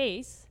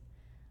space.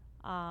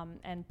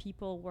 And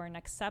people weren't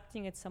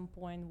accepting at some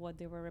point what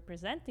they were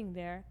representing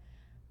there.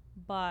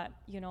 But,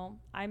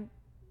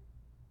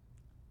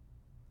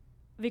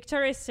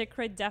 Victoria's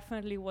Secret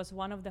definitely was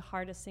one of the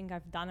hardest things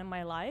I've done in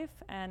my life,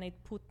 and it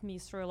put me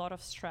through a lot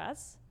of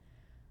stress.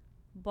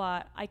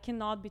 But I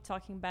cannot be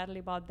talking badly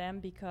about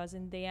them, because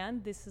in the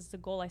end, this is the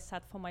goal I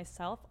set for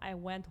myself. I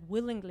went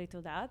willingly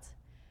to that,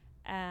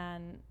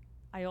 and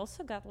I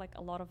also got like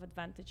a lot of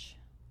advantage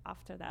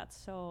after that.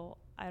 So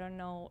I don't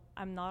know,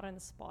 I'm not in a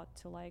spot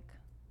to like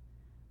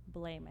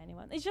blame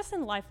anyone. It's just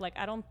in life, like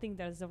I don't think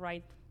there's the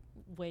right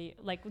way,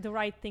 like the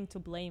right thing to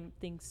blame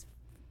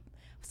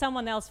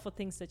someone else for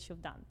things that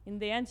you've done. In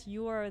the end,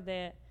 you are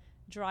the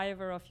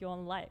driver of your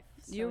own life.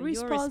 So you're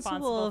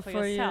responsible for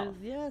yourself.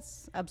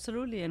 Yes,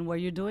 absolutely. And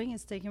what you're doing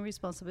is taking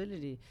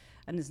responsibility.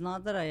 And it's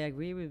not that I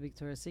agree with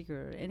Victoria's Secret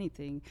or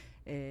anything.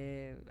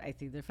 I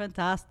think they're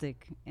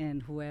fantastic.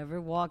 And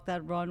whoever walked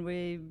that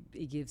runway,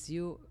 it gives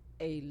you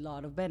a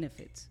lot of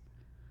benefits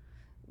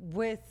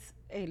with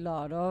a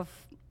lot of,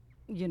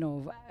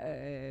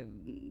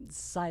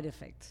 side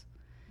effects.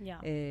 Yeah.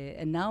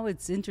 And now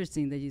it's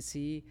interesting that you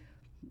see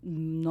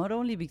not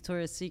only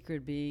Victoria's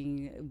Secret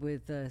being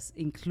with this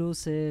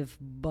inclusive,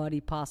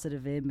 body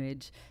positive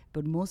image,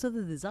 but most of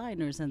the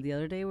designers. And the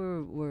other day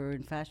we were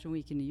in Fashion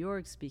Week in New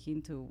York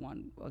speaking to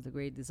one of the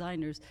great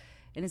designers,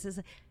 and it says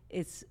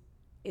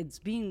it's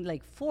being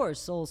like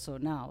forced also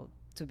now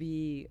to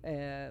be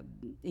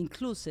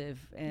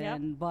inclusive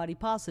and body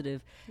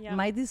positive. Yeah.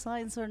 My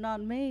designs are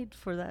not made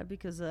for that,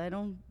 because I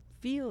don't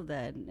feel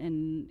that,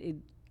 and it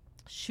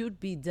should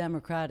be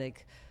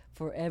democratic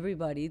for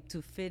everybody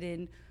to fit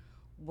in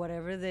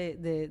whatever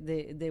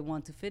they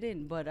want to fit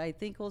in. But I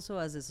think also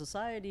as a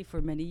society,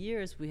 for many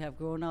years, we have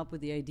grown up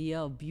with the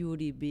idea of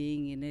beauty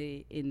being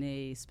in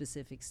a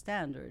specific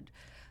standard.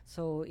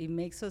 So it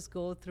makes us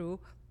go through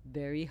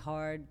very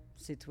hard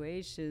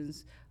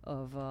situations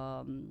of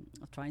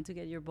trying to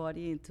get your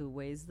body into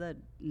ways that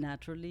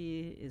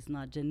naturally is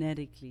not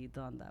genetically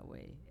done that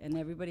way. And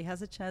everybody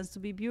has a chance to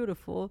be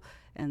beautiful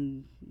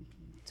and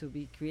to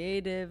be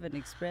creative and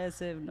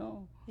expressive.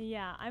 No.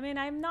 Yeah, I mean,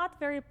 I'm not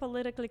very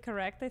politically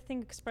correct. I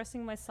think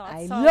expressing my thoughts.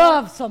 I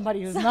love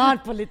somebody who's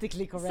not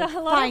politically correct. So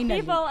a lot Finally.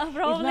 of people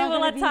probably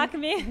will attack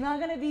me. It's not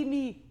gonna be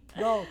me.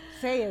 Go,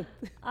 say it.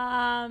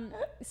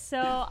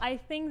 So I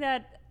think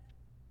that,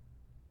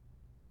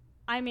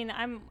 I mean,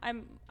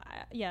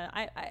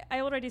 I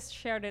already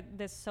shared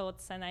these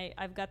thoughts, and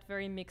I've got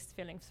very mixed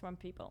feelings from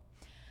people.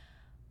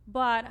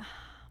 But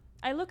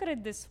I look at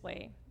it this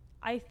way.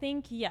 I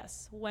think,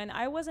 yes, when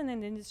I was in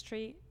an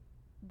industry,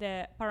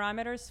 the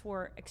parameters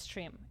were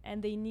extreme,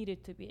 and they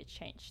needed to be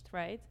changed,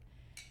 right?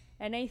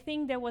 And I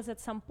think there was at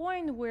some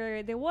point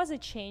where there was a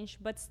change,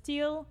 but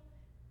still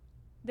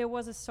there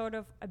was a sort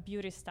of a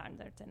beauty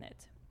standard in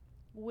it,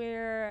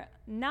 where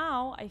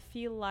now I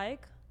feel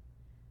like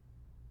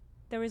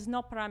there is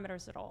no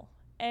parameters at all.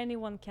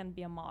 Anyone can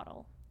be a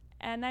model.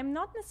 And I'm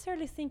not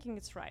necessarily thinking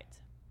it's right.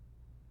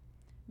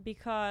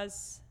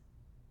 Because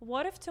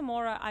what if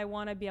tomorrow I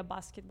want to be a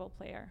basketball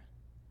player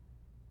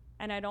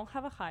and I don't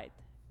have a height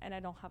and I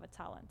don't have a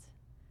talent?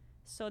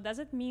 So does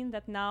it mean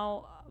that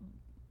now,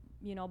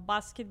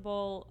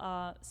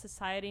 basketball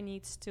society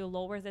needs to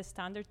lower the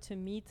standard to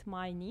meet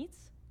my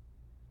needs?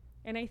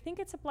 And I think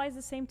it applies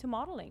the same to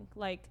modeling.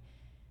 Like,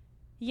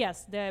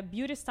 yes, the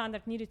beauty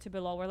standard needed to be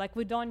lower. Like,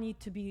 we don't need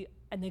to be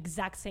an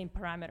exact same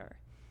parameter.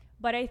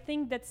 But I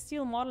think that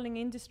still modeling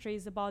industry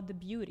is about the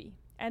beauty.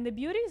 And the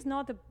beauty is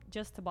not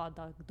just about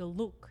the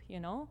look,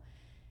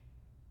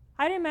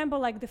 I remember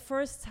like the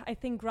first, I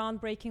think,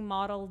 groundbreaking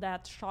model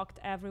that shocked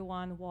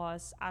everyone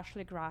was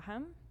Ashley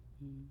Graham.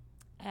 Mm.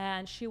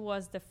 And she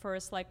was the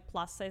first like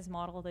plus size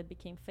model that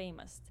became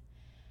famous.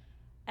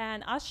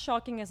 And as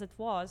shocking as it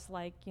was,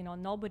 like,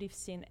 nobody's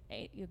seen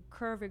a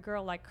curvy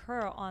girl like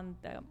her on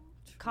the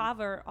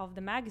cover of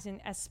the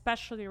magazine,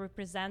 especially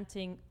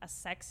representing a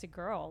sexy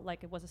girl,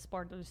 like it was a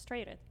Sport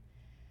Illustrated.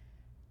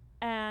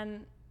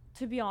 And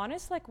to be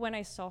honest, like when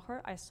I saw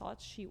her, I thought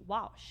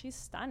she's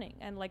stunning.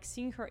 And like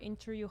seeing her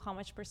interview, how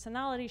much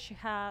personality she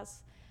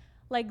has,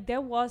 like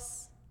there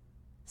was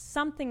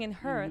something in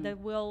her that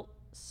will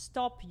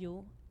stop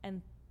you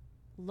and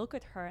look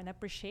at her and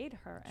appreciate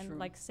her and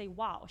like say,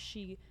 wow,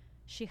 she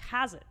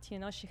has it,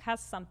 she has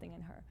something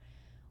in her.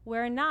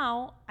 Where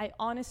now, I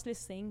honestly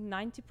think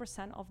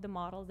 90% of the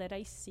models that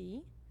I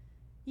see,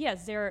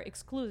 yes, they're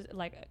exclusive,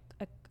 like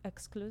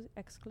exclusive,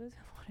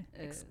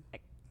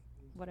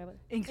 whatever.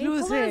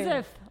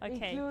 Inclusive.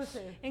 Okay.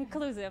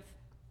 Inclusive.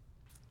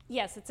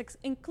 Yes, it's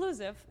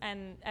inclusive,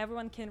 and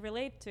everyone can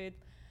relate to it.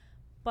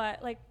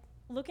 But like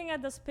looking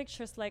at those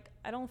pictures, like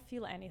I don't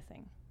feel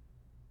anything.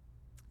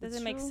 Does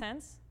it make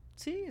sense?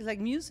 See, it's like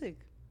music.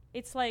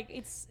 It's like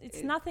it's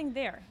nothing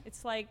there.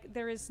 It's like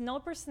there is no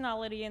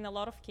personality in a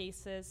lot of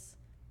cases,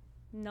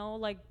 no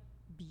like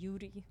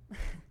beauty.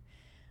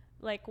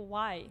 Like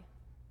why?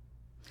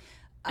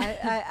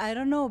 I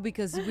don't know,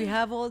 because we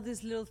have all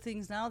these little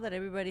things now that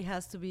everybody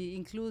has to be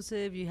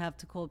inclusive. You have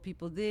to call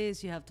people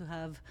this. You have to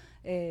have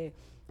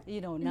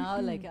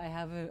now like I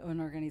have an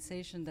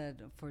organization that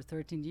for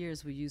 13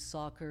 years we use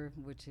soccer,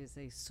 which is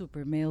a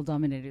super male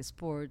dominated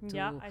sport,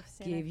 to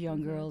give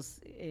young girls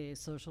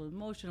social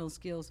emotional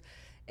skills.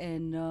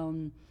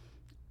 And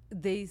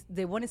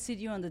they want to sit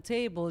you on the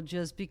table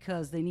just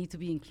because they need to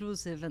be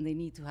inclusive and they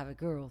need to have a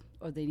girl,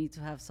 or they need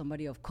to have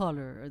somebody of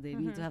color, or they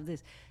need to have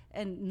this,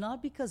 and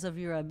not because of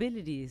your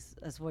abilities,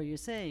 as what you're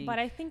saying. But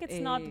I think it's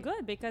not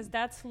good, because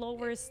that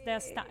lowers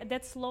the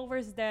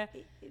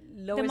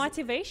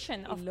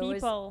motivation of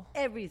people.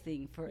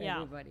 Everything for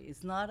everybody.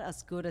 It's not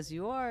as good as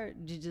you are.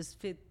 You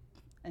just fit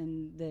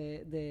in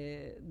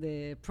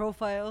the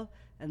profile,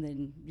 and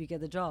then you get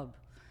the job.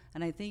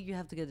 And I think you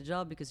have to get a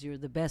job because you're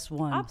the best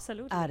one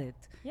at it.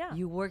 Yeah.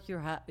 You work your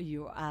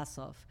ass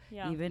off.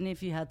 Yeah. Even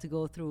if you had to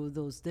go through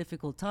those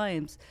difficult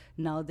times,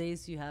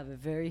 nowadays you have a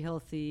very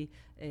healthy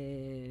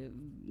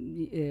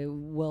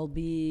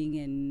well-being,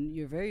 and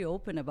you're very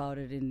open about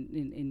it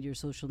in your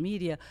social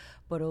media,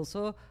 but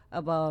also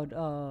about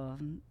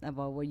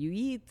what you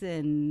eat.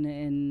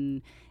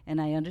 And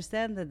I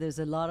understand that there's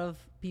a lot of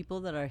people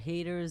that are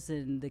haters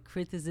and the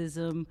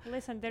criticism.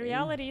 Listen, the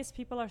reality is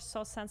people are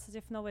so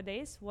sensitive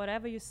nowadays.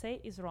 Whatever you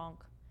say is wrong.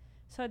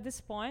 So at this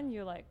point,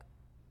 you're like,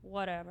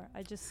 whatever.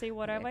 I just say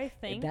whatever I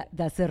think.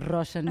 That's a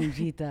Russian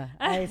Vita.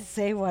 I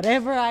say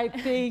whatever I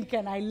think,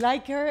 and I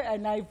like her,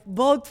 and I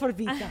vote for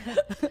Vita.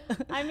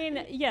 I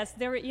mean, yes,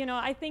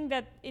 I think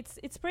that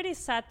it's pretty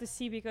sad to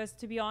see, because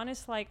to be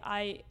honest, like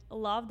I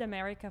loved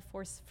America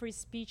for free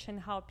speech and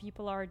how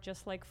people are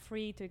just like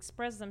free to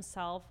express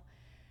themselves.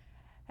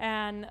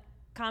 And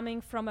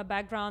coming from a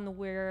background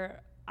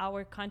where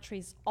our country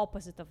is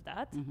opposite of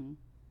that,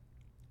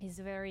 is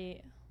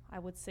very, I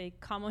would say,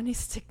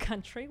 communistic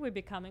country. We're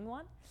becoming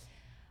one.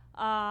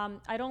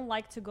 I don't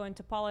like to go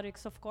into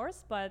politics, of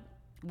course, but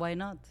why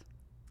not?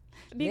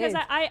 Because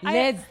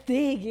let's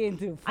dig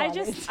into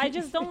politics. I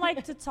just don't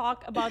like to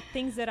talk about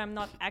things that I'm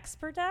not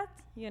expert at.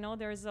 You know,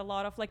 there's a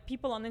lot of like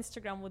people on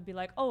Instagram would be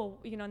like, oh,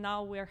 you know,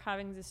 now we're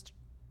having this,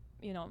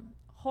 you know,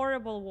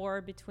 horrible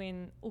war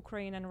between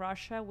Ukraine and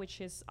Russia, which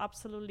is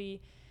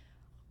absolutely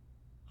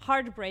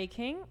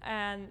heartbreaking.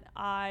 And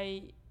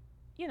I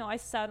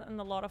said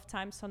a lot of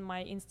times on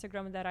my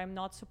Instagram that I'm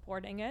not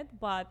supporting it,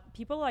 but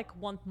people like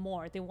want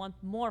more. They want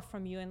more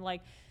from you, and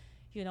like,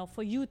 you know,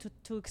 for you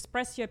to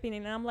express your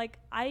opinion. And I'm like,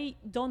 I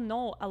don't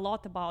know a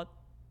lot about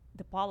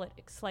the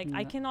politics. Like,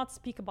 I cannot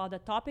speak about a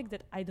topic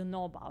that I don't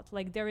know about.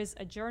 Like, there is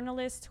a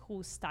journalist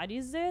who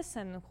studies this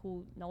and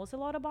who knows a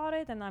lot about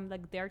it, and I'm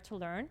like there to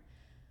learn.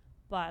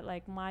 But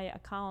like my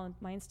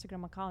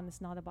Instagram account is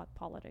not about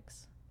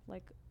politics.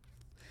 Like,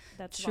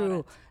 that's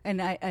true.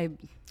 And I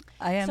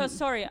am so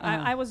sorry.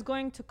 I was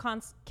going to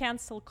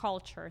cancel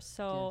culture.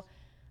 So yes.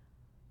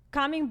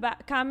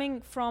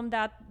 Coming from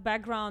that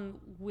background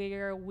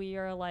where we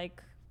are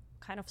like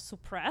kind of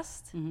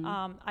suppressed,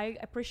 I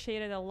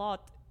appreciated a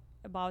lot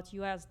about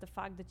US, the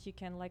fact that you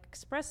can like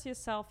express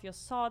yourself, your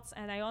thoughts,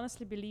 and I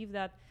honestly believe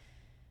that,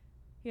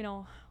 you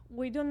know,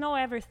 we don't know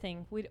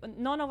everything.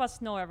 None of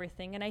us know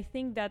everything, and I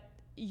think that,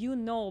 you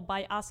know,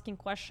 by asking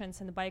questions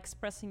and by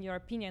expressing your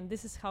opinion,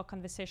 this is how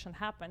conversation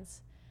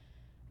happens.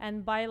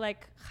 And by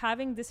like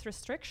having these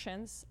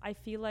restrictions, I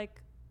feel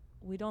like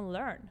we don't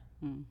learn.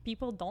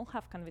 People don't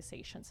have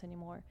conversations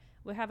anymore.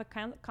 We have a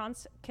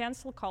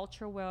cancel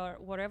culture where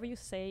whatever you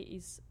say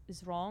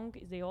is wrong.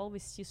 They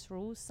always see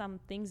through some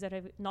things that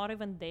are not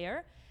even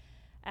there.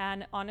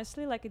 And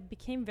honestly, like, it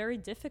became very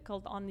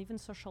difficult on even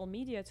social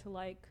media to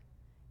like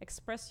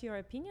express your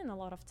opinion a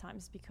lot of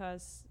times,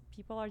 because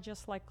people are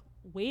just like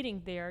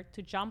waiting there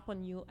to jump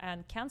on you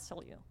and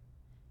cancel you.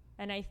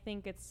 And I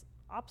think it's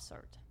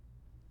absurd.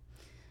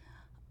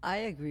 I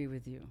agree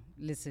with you.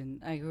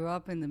 Listen, I grew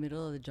up in the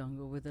middle of the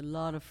jungle with a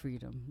lot of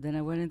freedom. Then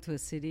I went into a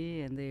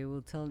city and they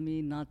will tell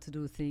me not to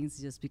do things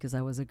just because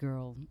I was a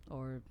girl,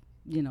 or,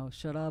 you know,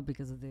 shut up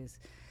because of this.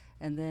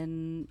 And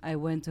then I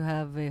went to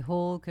have a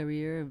whole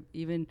career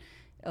even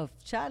of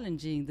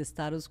challenging the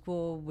status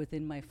quo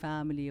within my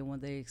family and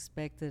what they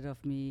expected of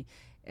me.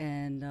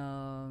 And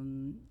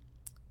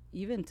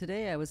even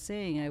today, I was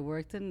saying, I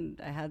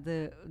had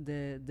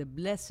the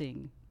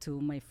blessing to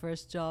my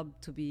first job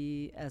to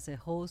be as a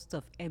host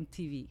of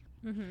MTV.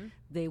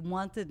 They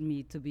wanted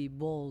me to be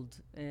bold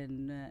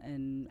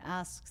and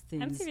ask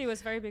things. MTV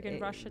was very big in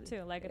Russia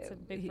too. Like, it's a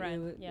big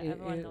brand.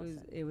 Everyone knows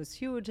it. It was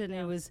huge, and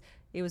it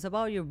was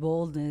about your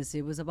boldness.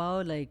 It was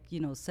about, like, you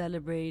know,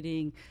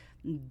 celebrating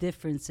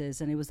differences,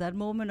 and it was that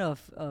moment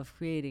of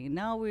creating.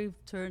 Now we've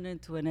turned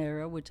into an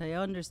era which I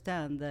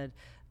understand that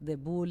the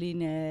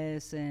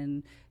bulliness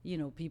and, you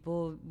know,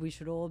 people, we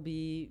should all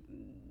be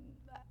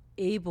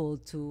able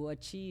to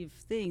achieve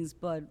things.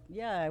 But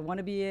yeah, I want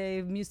to be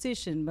a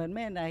musician, but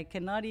man, I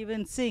cannot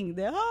even sing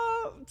the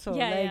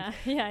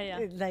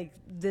like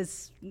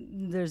this.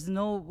 There's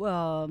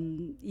no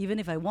even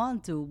if I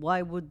want to,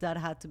 why would that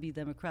have to be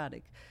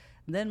democratic?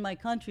 Then my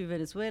country,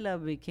 Venezuela,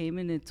 became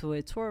into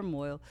a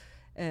turmoil.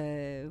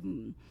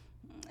 And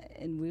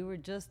we were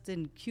just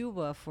in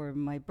Cuba for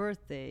my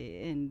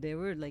birthday, and they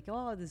were like,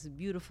 oh, this is a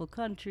beautiful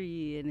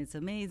country and it's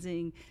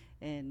amazing.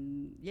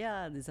 And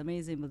yeah, it's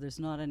amazing, but there's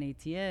not an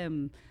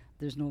ATM,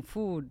 there's no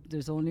food,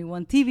 there's only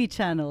one TV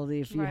channel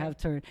if you have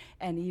turn,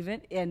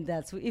 and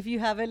that's if you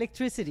have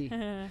electricity.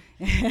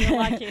 You're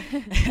lucky.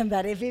 And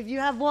that if you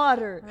have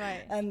water,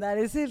 right. And that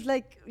is if,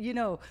 like, you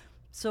know,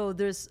 so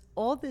there's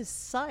all these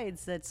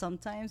sides that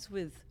sometimes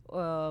with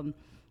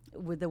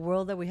the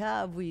world that we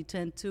have, we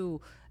tend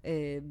to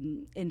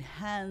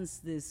enhance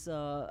these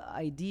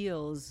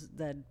ideals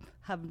that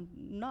have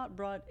not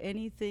brought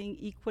anything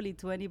equally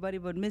to anybody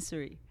but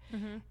misery.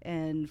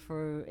 And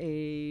for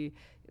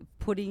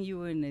putting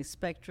you in a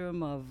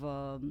spectrum of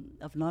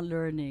not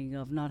learning,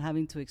 of not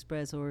having to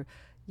express, or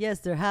yes,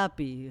 they're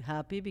happy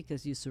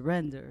because you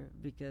surrender,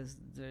 because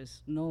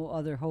there's no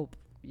other hope.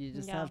 You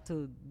just have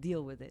to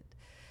deal with it.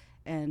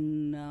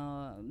 And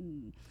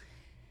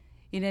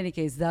in any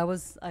case,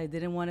 I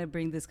didn't want to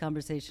bring this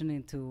conversation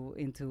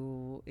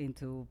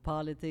into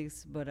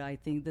politics, but I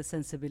think the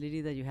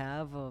sensibility that you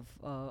have of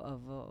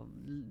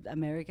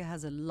America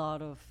has a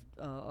lot of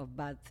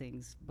bad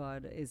things,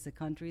 but it's a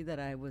country that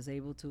I was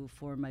able to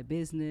form my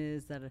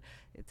business, that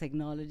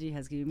technology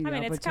has given me the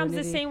opportunity. It comes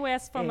the same way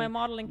as for my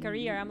modeling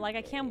career. I'm like,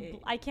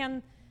 I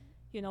can't,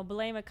 you know,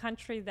 blame a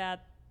country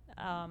that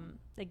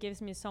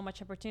gives me so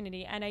much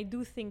opportunity. And I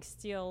do think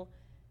still,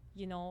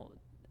 you know,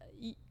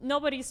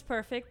 nobody's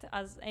perfect,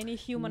 as any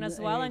human as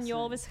well, and you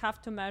always have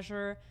to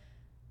measure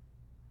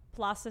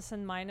pluses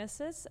and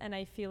minuses, and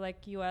I feel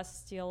like US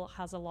still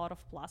has a lot of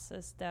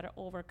pluses that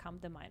overcome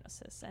the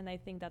minuses, and I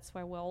think that's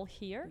why we're all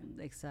here.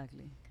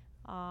 Exactly.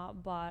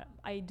 But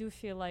I do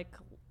feel like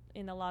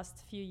in the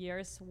last few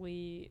years,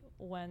 we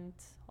went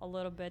a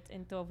little bit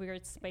into a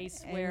weird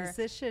space And where it's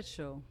a shit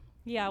show.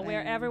 yeah, where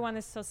And everyone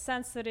is so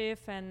sensitive,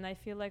 and I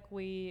feel like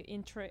we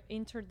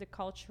entered the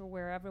culture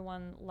where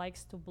everyone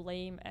likes to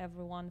blame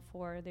everyone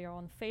for their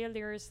own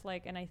failures.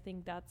 Like, and I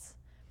think that's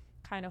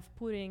kind of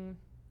putting,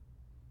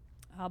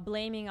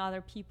 blaming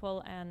other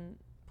people and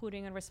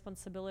putting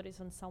responsibilities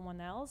on someone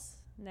else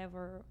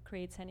never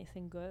creates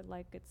anything good.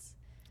 Like, it's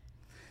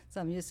So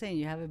I'm just saying,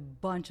 you have a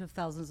bunch of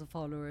thousands of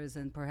followers,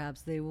 and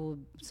perhaps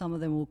some of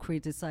them will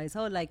criticize,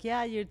 oh, like,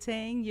 yeah, you're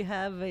saying you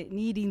have an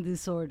eating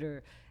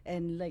disorder,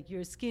 and like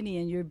you're skinny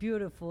and you're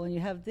beautiful and you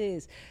have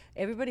this.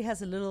 Everybody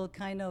has a little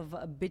kind of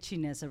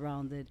bitchiness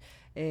around it.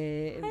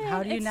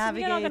 How do you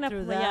navigate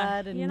through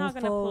that and move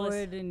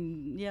forward?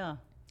 And yeah.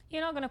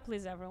 You're not going to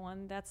please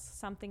everyone. That's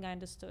something I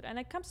understood. And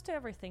it comes to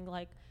everything.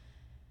 Like,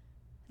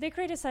 they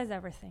criticize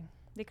everything.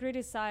 They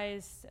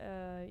criticize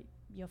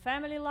your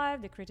family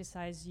life. They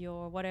criticize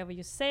your whatever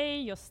you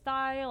say, your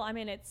style. I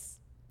mean, it's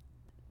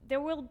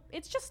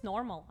just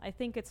normal. I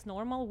think it's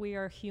normal. We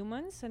are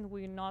humans, and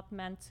we're not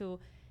meant to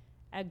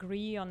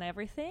agree on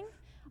everything.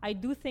 I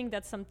do think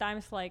that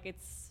sometimes, like, it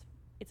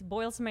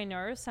boils my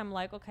nerves. I'm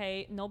like,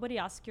 okay, nobody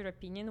asked your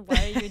opinion. Why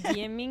are you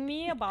DMing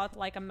me about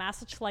like a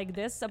message like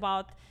this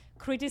about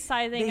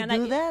criticizing? They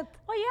do that?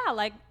 Oh yeah,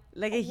 like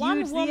a one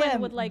huge woman DM.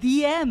 would like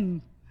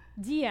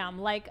DM,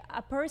 like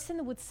a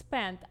person would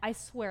spend, I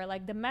swear,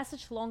 like the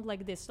message long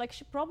like this, like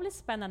she probably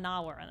spent an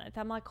hour on it.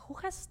 I'm like, who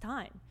has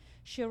time?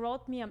 She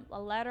wrote me a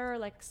letter,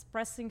 like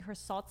expressing her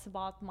thoughts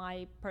about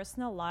my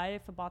personal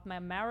life, about my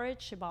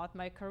marriage, about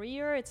my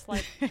career. It's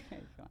like,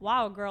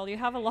 wow, girl, you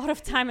have a lot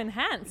of time in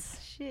hands.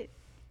 Shit.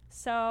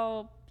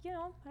 So, you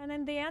know, and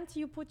in the end,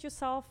 you put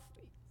yourself,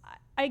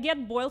 I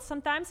get boiled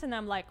sometimes, and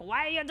I'm like,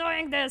 why are you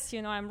doing this?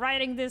 You know, I'm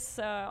writing this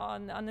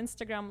on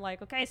Instagram,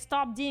 like, okay,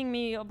 stop DMing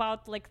me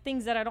about like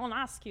things that I don't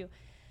ask you.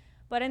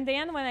 But in the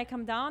end, when I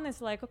come down,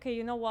 it's like, okay,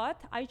 you know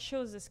what? I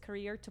chose this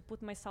career to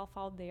put myself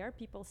out there.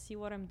 People see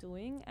what I'm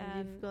doing,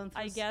 and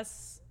I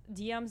guess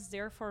DM's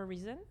there for a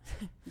reason.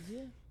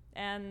 Yeah.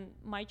 And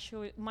my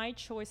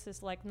choice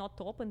is like not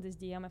to open this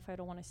DM if I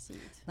don't want to see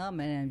it. No,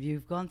 man, and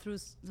you've gone through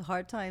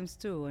hard times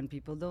too, and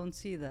people don't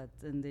see that,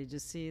 and they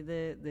just see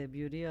the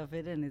beauty of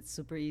it, and it's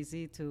super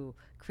easy to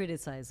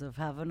criticize, of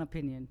have an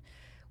opinion.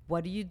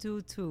 What do you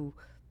do to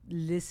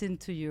listen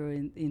to your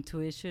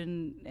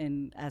intuition?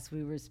 And as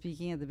we were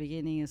speaking at the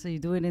beginning, so you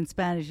do it in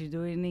Spanish, you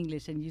do it in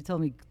English, and you told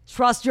me,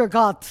 trust your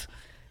gut.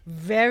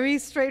 Very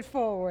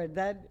straightforward.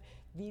 That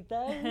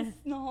Vita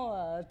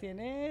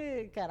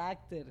tiene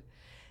carácter.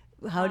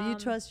 How do you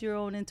trust your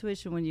own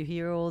intuition when you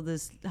hear all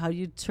this? How do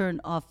you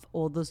turn off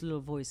all those little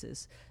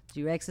voices?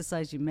 Do you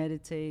exercise? You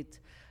meditate?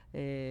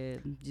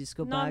 Just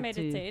go not back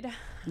meditate.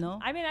 No?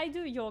 I mean, I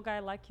do yoga.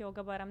 I like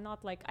yoga, but I'm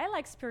not like, I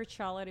like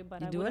spirituality,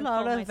 but You I do a wouldn't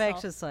lot call of myself.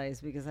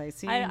 exercise, because I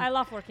see. I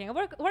love working.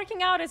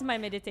 Working out is my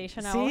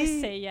meditation. I See? always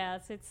say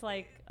yes. It's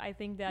like, I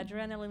think the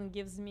adrenaline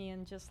gives me,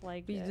 and just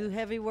like you do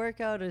heavy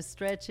workout or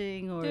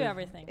stretching or do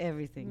everything.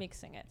 Everything.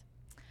 Mixing it.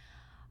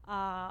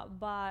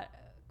 But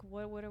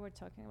what are we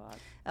talking about?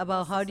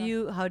 About how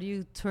do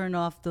you turn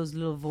off those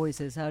little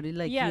voices? How do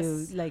you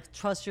you like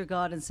trust your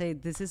God and say,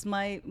 this is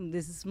my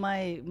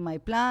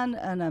plan,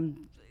 and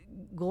I'm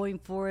going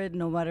for it,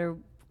 no matter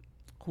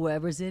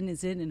whoever's in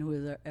is in and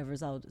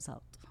whoever's out is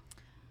out.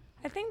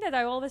 I think that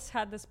I always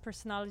had this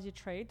personality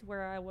trait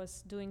where I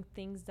was doing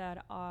things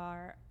that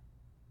are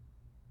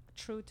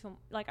true to,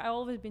 like, I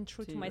always been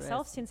true to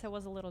myself since I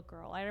was a little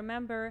girl. I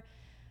remember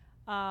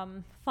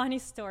funny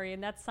story,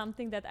 and that's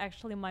something that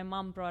actually my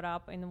mom brought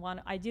up in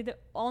I did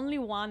only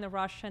one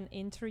Russian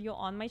interview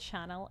on my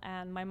channel,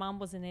 and my mom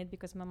was in it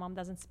because my mom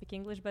doesn't speak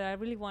English, but I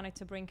really wanted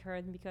to bring her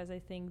in because I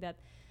think that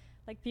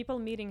like people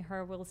meeting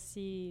her will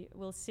see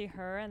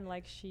her, and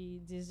like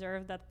she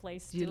deserved that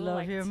place too. You love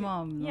like your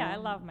mom, no? Yeah, I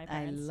love my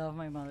parents. I love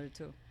my mother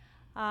too.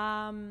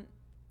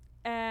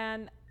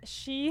 And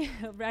she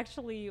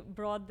actually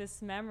brought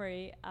this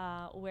memory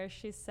where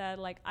she said,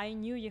 like, I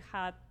knew you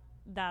had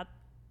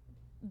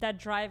that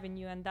drive in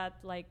you and that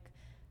like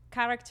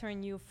character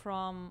in you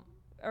from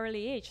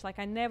early age. Like,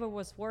 I never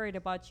was worried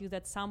about you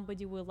that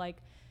somebody will like,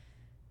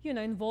 you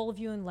know, involve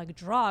you in like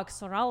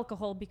drugs or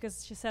alcohol,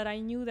 because she said, I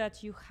knew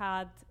that you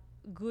had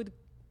good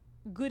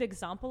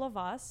example of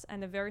us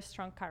and a very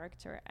strong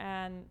character.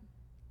 And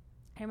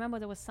I remember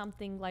there was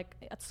something like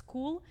at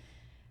school,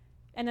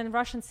 and then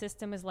Russian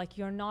system is like,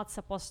 you're not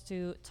supposed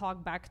to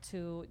talk back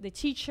to the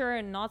teacher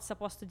and not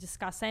supposed to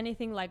discuss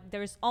anything. Like,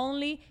 there's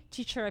only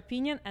teacher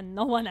opinion and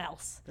no one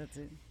else. That's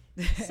it.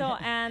 So,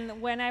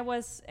 and when I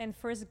was in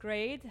first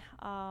grade,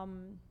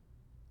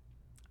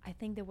 I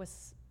think there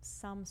was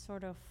some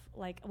sort of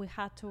like, we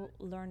had to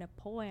learn a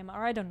poem,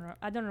 or I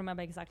don't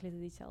remember exactly the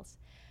details.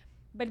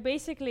 But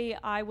basically,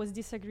 I was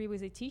disagree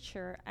with a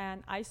teacher,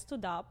 and I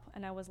stood up,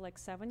 and I was like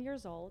 7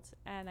 years old,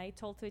 and I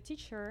told the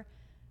teacher,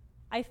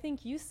 I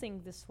think you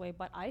think this way,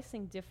 but I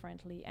think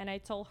differently. And I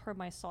told her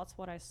my thoughts,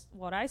 what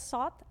I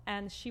thought,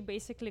 and she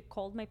basically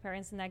called my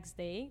parents the next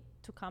day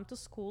to come to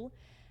school,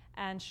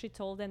 and she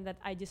told them that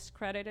I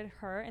discredited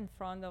her in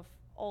front of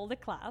all the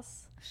class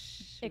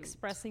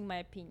expressing my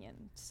opinion.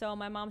 So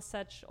my mom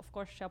said, of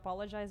course, she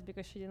apologized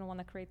because she didn't want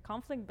to create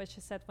conflict, but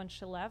she said when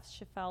she left,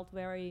 she felt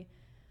very,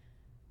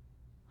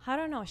 I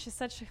don't know, she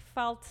said she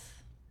felt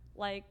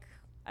like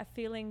a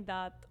feeling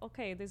that,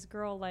 okay, this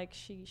girl, like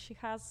she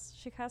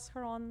has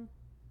her own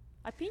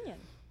opinion.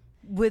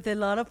 With a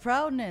lot of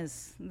proudness.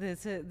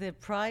 There's the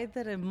pride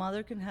that a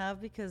mother can have,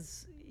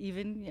 because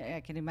even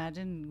I can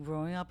imagine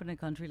growing up in a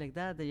country like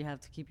that you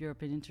have to keep your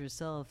opinion to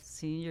yourself,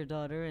 seeing your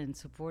daughter and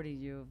supporting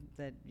you,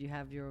 that you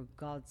have your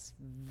God's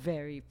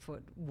very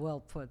well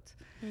put.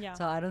 Yeah.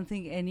 So I don't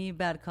think any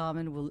bad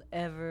comment will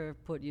ever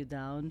put you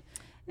down.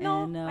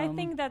 No, and, I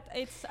think that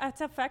it's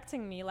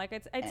affecting me. Like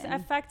it's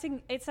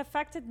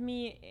affected me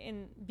in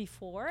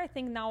before. I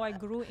think now I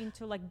grew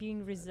into like being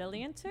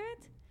resilient to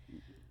it.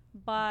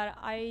 But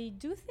I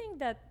do think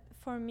that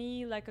for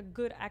me, like a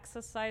good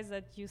exercise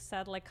that you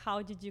said, like how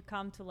did you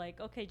come to like,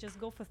 okay, just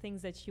go for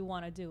things that you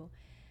want to do.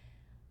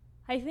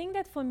 I think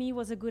that for me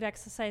was a good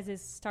exercise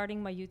is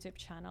starting my YouTube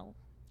channel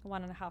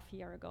 1.5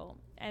 years ago.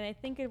 And I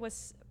think it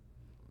was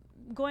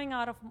going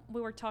out of,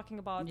 we were talking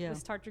about, we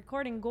start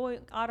recording,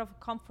 going out of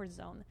comfort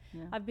zone.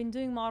 Yeah. I've been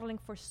doing modeling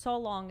for so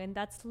long, and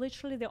that's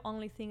literally the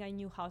only thing I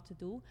knew how to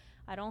do.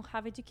 I don't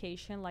have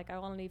education. Like I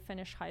only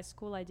finished high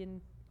school. I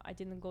didn't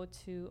go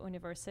to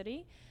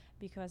university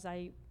because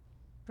I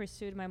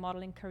pursued my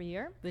modeling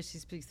career. But she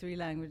speaks 3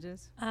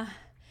 languages.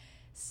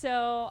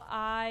 So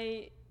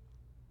I,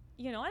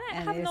 and I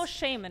have no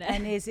shame in it.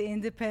 And is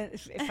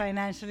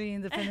financially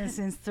independent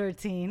since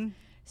 13.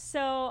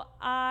 So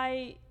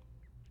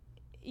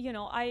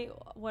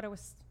what I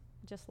was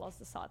just lost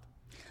the thought.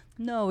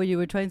 No, what you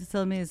were trying to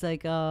tell me is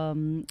like,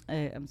 I'm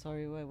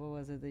sorry, what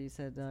was it that you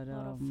said that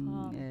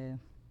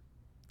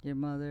your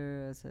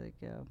mother was like,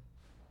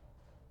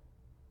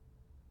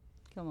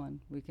 come on,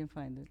 we can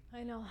find it.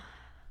 I know.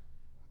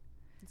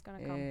 It's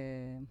gonna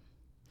come.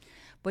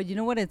 But you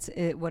know what?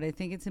 What I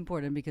think it's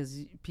important,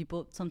 because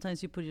people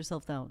sometimes you put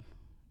yourself down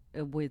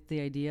with the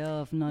idea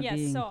of not being.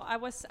 Yes. So I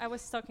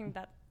was talking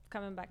that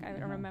coming back. I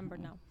remember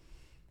now.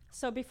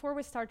 So before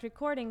we start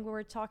recording, we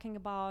were talking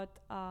about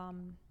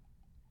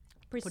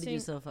putting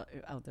yourself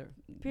out there.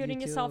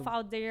 Putting yourself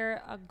out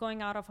there,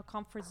 going out of a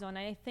comfort zone.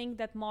 I think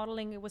that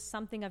modeling, it was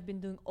something I've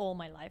been doing all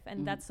my life,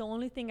 and that's the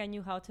only thing I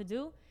knew how to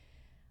do.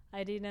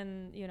 I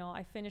didn't,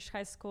 I finished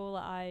high school.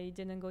 I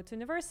didn't go to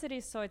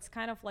university. So it's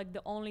kind of like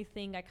the only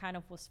thing I kind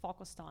of was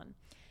focused on.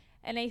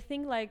 And I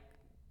think like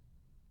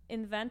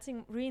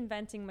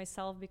reinventing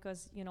myself,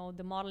 because,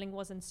 the modeling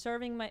wasn't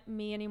serving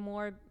me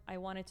anymore. I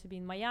wanted to be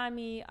in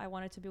Miami. I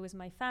wanted to be with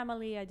my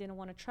family. I didn't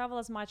want to travel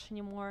as much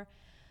anymore.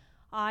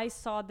 I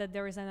saw that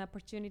there is an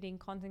opportunity in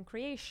content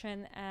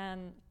creation,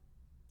 and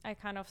I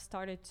kind of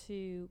started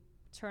to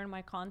turn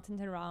my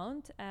content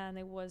around. And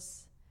it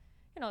was,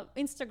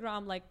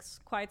 Instagram, like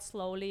quite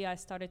slowly I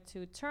started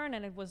to turn,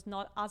 and it was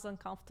not as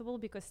uncomfortable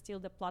because still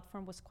the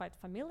platform was quite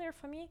familiar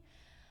for me.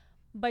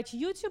 But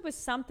YouTube is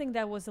something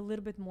that was a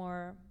little bit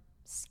more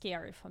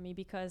scary for me,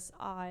 because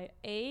I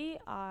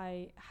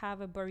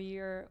have a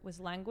barrier with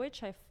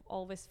language. I've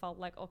always felt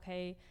like,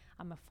 okay,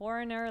 I'm a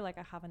foreigner, like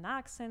I have an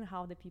accent,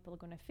 how the people are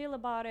going to feel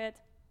about it.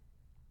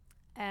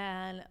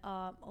 And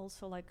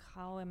also like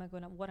what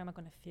am I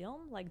going to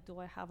film? Like, do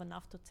I have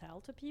enough to tell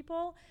to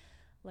people?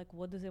 Like,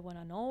 what do they want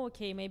to know?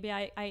 Okay, maybe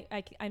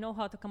I know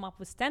how to come up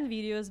with 10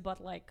 videos,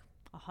 but like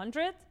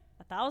 100,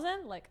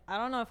 1,000, like, I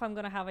don't know if I'm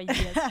going to have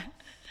ideas.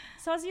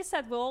 So as you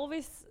said, we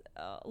always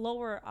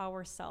lower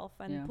ourselves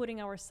and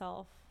putting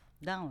ourselves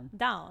down.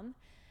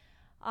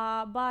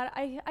 But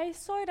I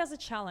saw it as a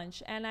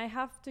challenge, and I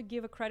have to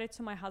give a credit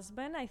to my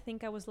husband. I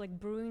think I was like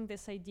brewing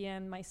this idea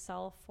in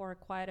myself for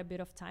quite a bit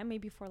of time,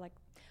 maybe for like,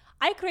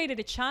 I created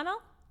a channel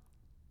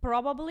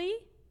probably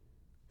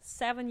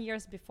 7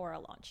 years before I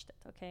launched it,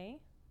 okay?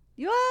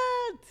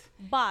 What?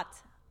 But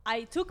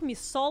it took me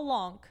so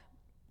long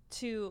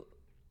to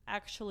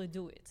actually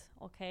do it,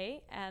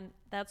 okay? And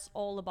that's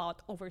all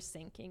about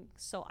overthinking.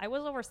 So I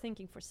was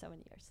overthinking for 7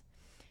 years.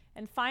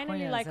 And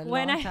finally,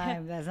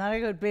 that's not a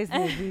good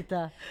business,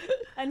 Vita.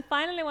 And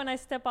finally, when I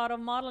step out of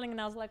modeling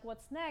and I was like,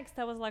 what's next?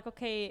 I was like,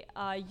 okay,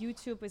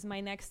 YouTube is my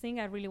next thing.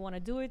 I really want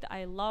to do it.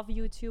 I love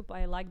YouTube.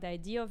 I like the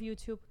idea of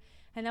YouTube.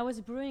 And I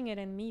was brewing it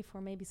in me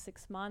for maybe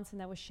 6 months,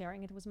 and I was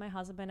sharing it with my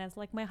husband. And it's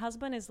like, my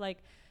husband is like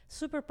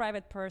super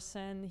private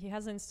person. He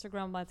has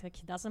Instagram, but like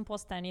he doesn't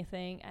post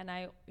anything. And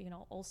I,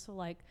 also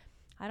like,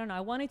 I don't know,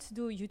 I wanted to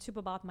do YouTube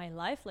about my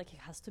life. Like he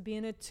has to be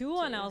in it too.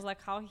 Sure. And I was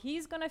like, how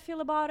he's going to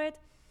feel about it.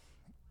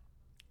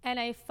 And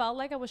I felt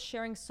like I was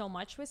sharing so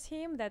much with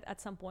him that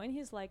at some point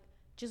he's like,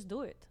 just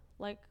do it.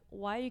 Like,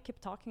 why you keep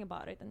talking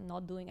about it and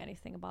not doing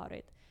anything about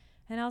it?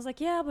 And I was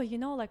like, yeah, but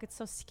like it's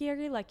so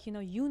scary. Like,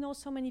 know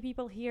so many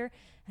people here.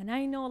 And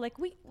I know like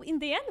in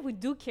the end, we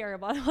do care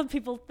about what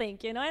people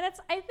think, and I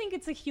think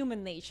it's a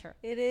human nature.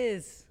 It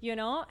is.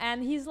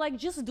 And he's like,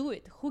 just do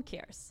it. Who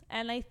cares?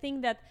 And I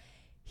think that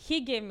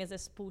he gave me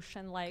this push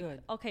and like,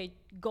 good. Okay,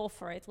 go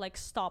for it. Like,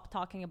 stop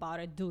talking about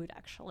it. Do it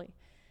actually.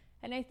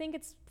 And I think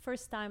it's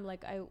first time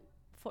like I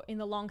for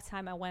in a long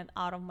time, I went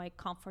out of my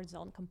comfort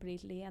zone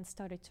completely and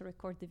started to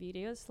record the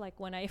videos. Like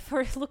when I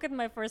first look at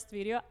my first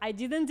video, I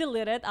didn't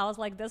delete it. I was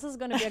like, this is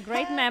going to be a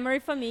great memory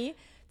for me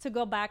to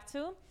go back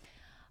to.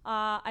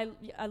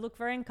 I look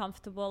very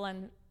uncomfortable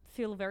and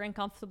feel very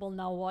uncomfortable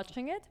now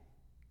watching it.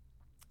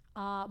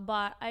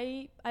 But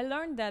I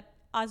learned that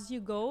as you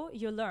go,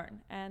 you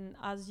learn. And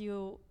as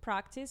you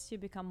practice, you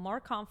become more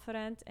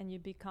confident and you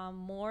become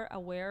more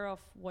aware of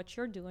what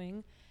you're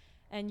doing.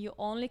 And you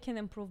only can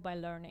improve by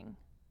learning.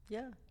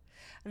 Yeah.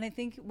 And I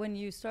think when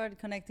you start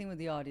connecting with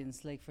the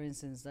audience, like for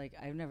instance, like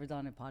I've never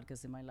done a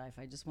podcast in my life.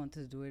 I just wanted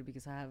to do it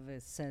because I have a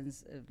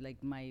sense of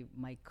like my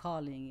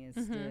calling is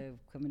the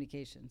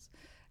communications.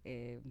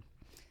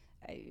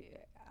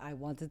 I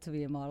wanted to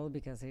be a model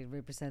because it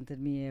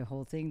represented me a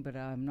whole thing, but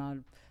I'm not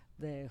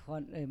the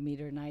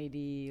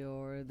 1.90 m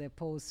or the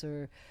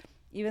poser.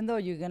 Even though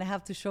you're gonna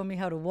have to show me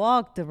how to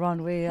walk the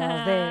runway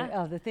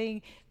of the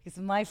thing, because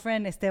my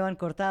friend Esteban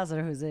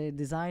Cortázar, who's a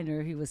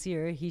designer, he was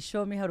here. He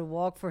showed me how to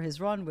walk for his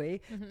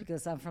runway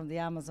because I'm from the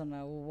Amazon.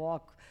 I will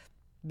walk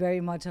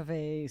very much of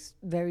a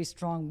very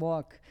strong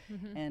walk,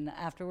 and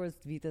afterwards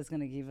Vita's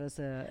gonna give us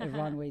a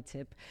runway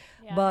tip.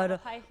 Yeah, but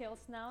high heels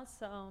now,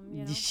 so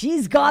you know.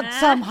 She's got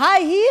some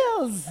high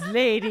heels,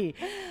 lady.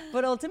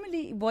 But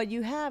ultimately, what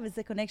you have is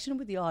the connection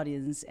with the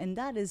audience, and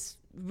that is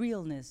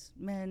realness,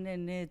 man.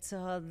 And it's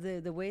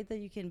the way that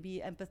you can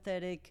be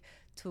empathetic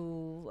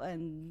to,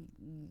 and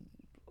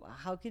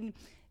how can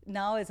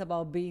now it's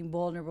about being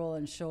vulnerable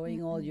and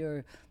showing all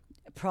your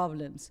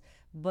problems.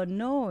 But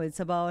no, it's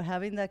about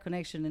having that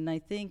connection. And I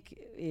think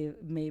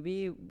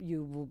maybe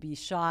you will be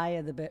shy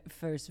at the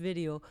first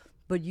video,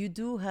 but you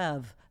do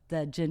have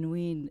that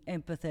genuine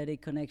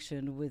empathetic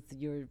connection with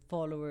your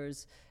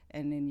followers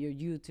and in your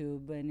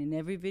YouTube and in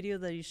every video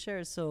that you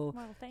share. So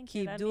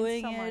keep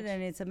doing it,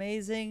 and it's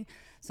amazing.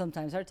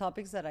 Sometimes are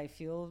topics that I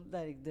feel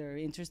like they're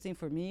interesting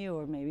for me,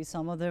 or maybe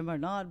some of them are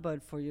not,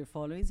 but for your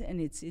followings,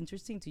 and it's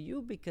interesting to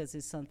you because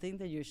it's something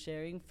that you're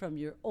sharing from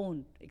your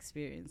own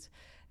experience.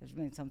 I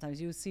mean,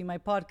 sometimes you see my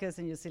podcast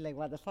and you see like,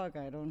 what the fuck?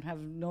 I don't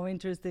have no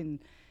interest in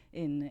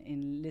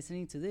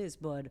listening to this,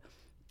 but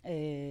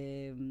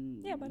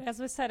yeah, but as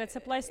we said, it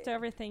applies to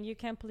everything. You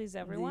can't please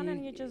everyone,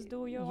 and you just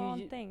do your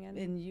own thing,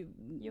 and you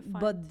find.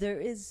 But there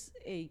is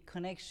a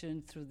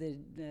connection through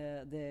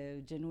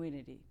the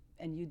genuinity,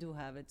 and you do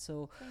have it.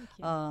 So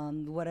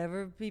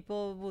whatever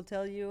people will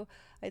tell you,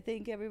 I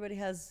think everybody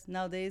has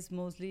nowadays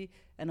mostly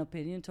an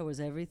opinion towards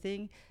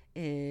everything,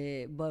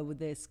 but with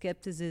the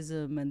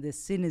skepticism and the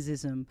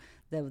cynicism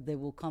that they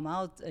will come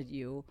out at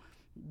you,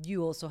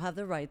 you also have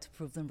the right to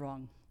prove them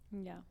wrong.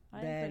 Yeah,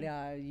 I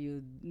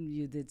agree.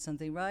 You did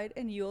something right,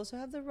 and you also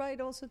have the right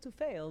also to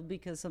fail,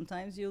 because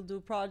sometimes you'll do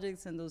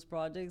projects, and those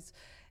projects,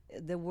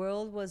 the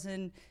world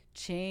wasn't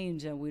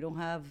changed, and we don't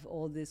have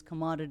all these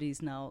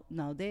commodities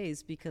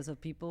nowadays because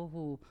of people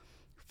who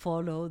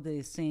follow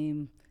the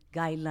same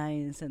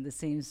guidelines and the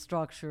same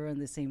structure and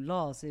the same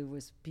laws. It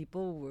was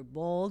people who were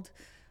bold,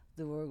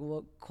 they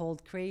were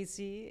called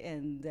crazy,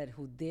 and that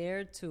who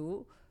dared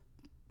to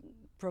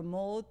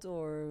promote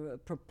or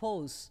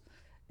propose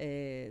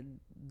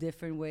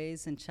different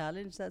ways and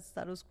challenge that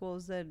status quo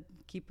that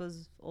keep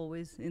us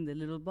always in the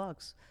little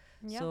box.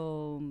 Yep.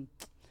 So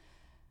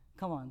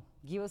come on,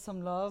 give us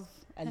some love,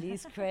 at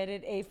least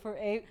credit, A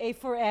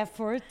for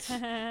effort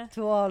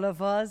to all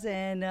of us.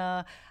 And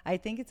I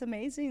think it's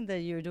amazing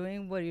that you're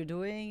doing what you're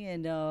doing,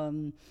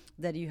 and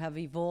that you have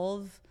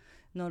evolved,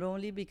 not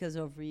only because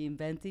of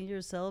reinventing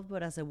yourself,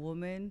 but as a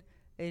woman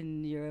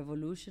in your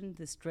evolution,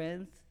 the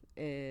strength.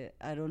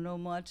 I don't know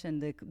much,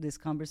 and this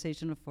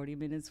conversation of 40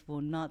 minutes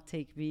will not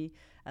take me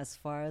as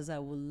far as I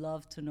would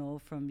love to know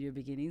from your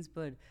beginnings,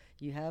 but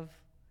you have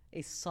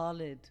a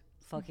solid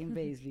fucking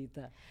base,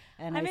 Vita.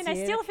 And I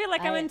still feel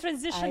like I'm in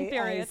transition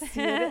period.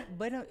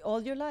 But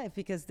all your life,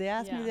 because they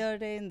asked me the other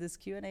day in this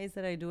Q&As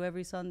that I do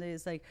every Sunday,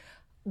 it's like,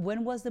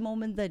 when was the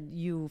moment that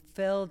you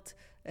felt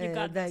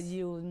that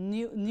you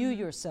knew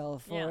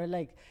yourself, or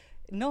like,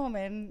 no,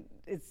 man,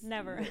 it's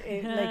never.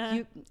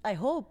 I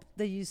hope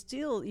that you're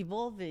still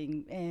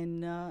evolving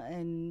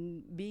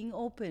and being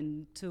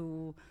open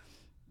to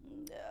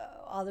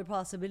other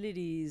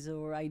possibilities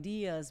or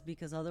ideas,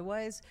 because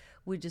otherwise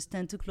we just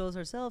tend to close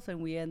ourselves,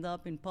 and we end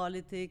up in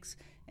politics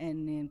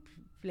and in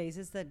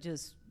places that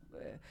just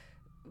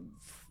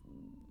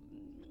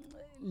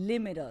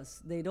limit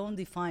us. They don't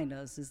define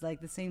us. It's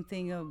like the same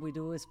thing we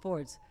do with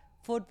sports.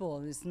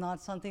 Football is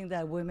not something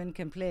that women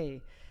can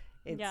play.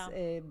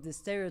 It's the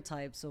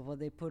stereotypes of what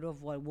they put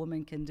of what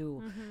women can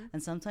do.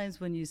 And sometimes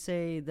when you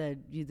say that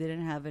you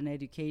didn't have an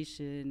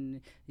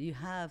education, you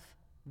have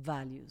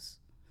values,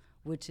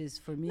 which is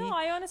for me. No,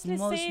 I honestly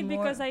say it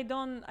because I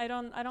don't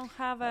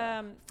have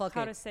a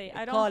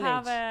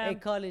a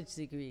college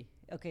degree.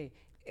 Okay,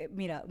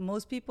 mira,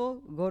 most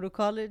people go to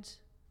college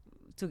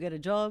to get a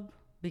job,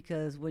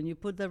 because when you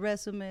put the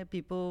resume,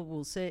 people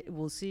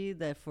will see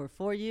that for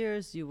 4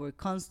 years you were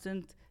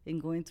constant in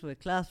going to a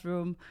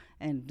classroom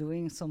and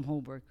doing some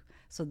homework.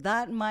 So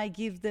that might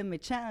give them a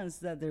chance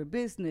that their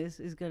business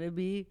is going to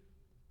be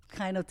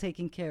kind of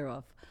taken care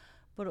of.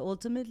 But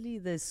ultimately,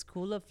 the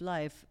school of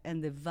life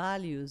and the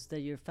values that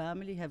your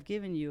family have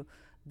given you,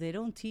 they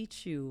don't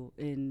teach you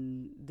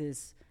in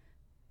this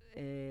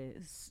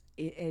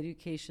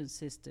education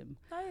system.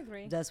 I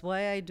agree. That's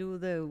why I do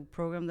the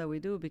program that we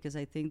do, because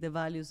I think the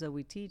values that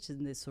we teach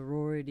in the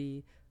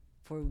sorority,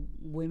 for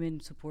women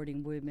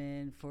supporting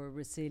women, for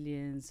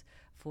resilience,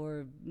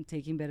 for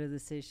taking better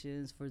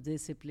decisions, for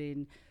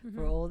discipline,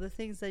 for all the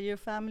things that your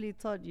family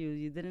taught you.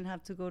 You didn't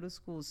have to go to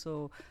school.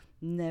 So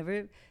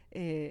never,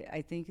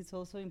 I think it's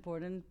also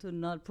important to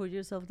not put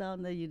yourself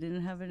down that you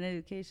didn't have an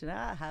education.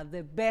 I have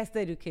the best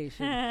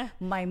education.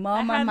 My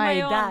mom and my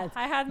dad.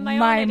 I had my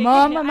own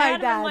mom and my I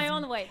had dad. my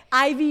own way.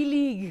 Ivy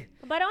League.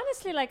 But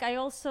honestly, like, I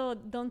also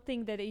don't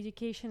think that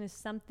education is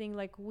something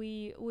like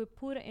we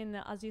put in,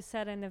 as you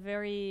said, in a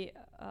very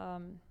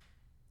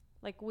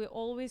like, we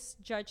always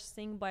judge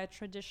things by a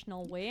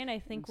traditional way, and I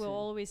think we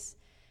always,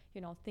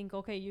 think,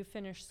 okay, you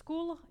finish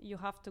school, you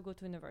have to go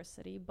to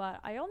university. But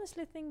I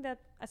honestly think that,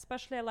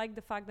 especially, I like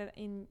the fact that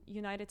in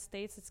United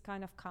States it's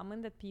kind of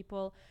common that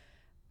people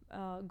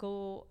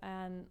go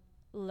and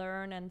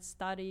learn and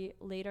study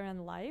later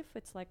in life.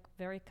 It's like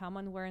very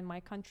common, where in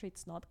my country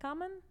it's not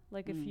common.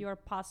 Like, if you are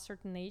past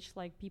certain age,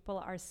 like, people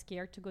are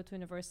scared to go to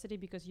university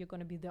because you're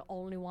going to be the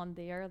only one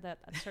there that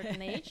at a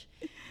certain age,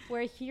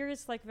 where here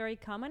it's like very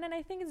common. And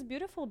I think it's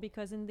beautiful,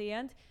 because in the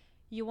end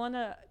you want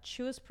to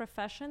choose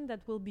profession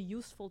that will be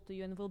useful to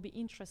you and will be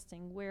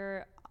interesting,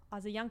 where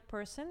as a young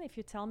person, if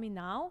you tell me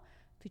now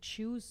to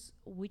choose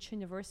which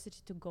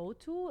university to go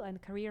to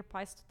and career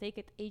paths to take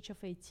at age of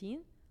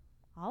 18,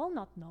 I'll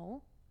not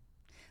know.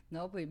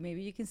 No, but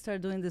maybe you can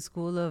start doing the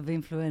school of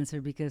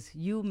influencer, because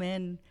you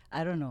men,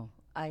 I don't know.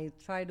 I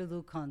try to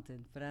do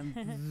content, but I'm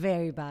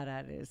very bad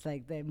at it. It's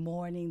like the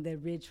morning, the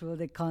ritual,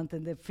 the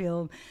content, the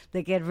film,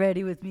 they get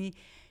ready with me.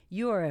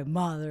 You are a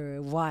mother,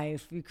 a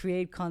wife, you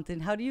create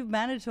content. How do you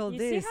manage all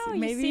this? See how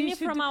maybe you see me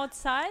from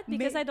outside?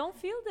 Because I don't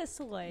feel this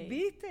way.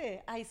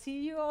 Vite, I see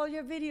you all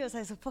your videos.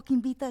 I said,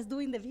 fucking Vita's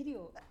doing the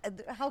video.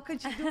 How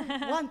could she do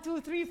 1,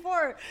 2, 3,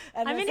 4?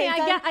 And I mean,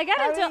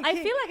 I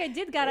feel like I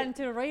did get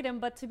into a rhythm,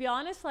 but to be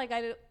honest, like,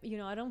 I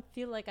don't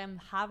feel like I'm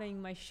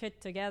having my shit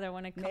together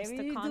when it comes to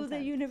content. Maybe you do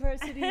the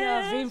University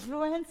of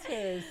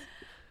Influencers.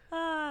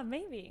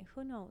 Maybe,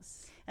 who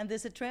knows? And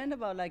there's a trend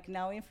about, like,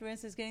 now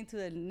influencers getting to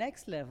the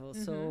next level.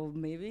 So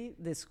maybe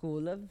the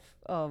school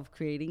of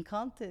creating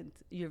content,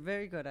 you're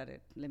very good at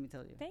it, let me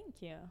tell you.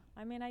 Thank you.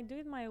 I mean, I do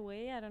it my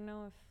way. I don't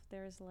know if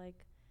there's like,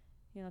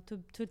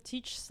 to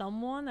teach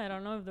someone. I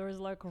don't know if there's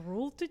like a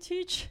rule to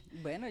teach.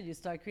 Bueno, you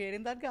start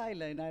creating that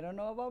guideline. I don't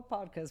know about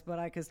podcasts, but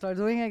I can start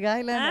doing a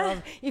guideline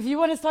of, if you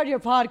want to start your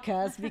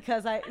podcast,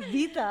 because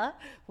Vita,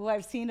 who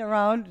I've seen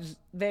around,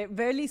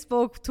 barely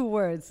spoke 2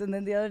 words. And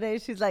then the other day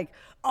she's like,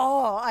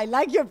 oh, I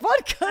like your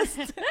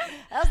podcast.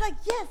 I was like,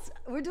 yes,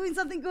 we're doing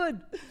something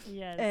good.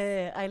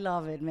 Yes. I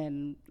love it,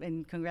 man.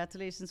 And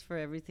congratulations for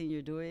everything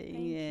you're doing.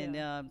 Thank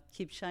and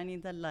keep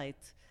shining that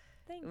light.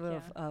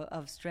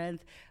 Of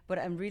strength. But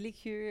I'm really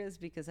curious,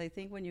 because I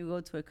think when you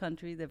go to a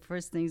country, the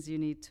first things you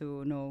need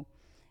to know,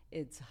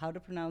 it's how to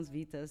pronounce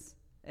Vita's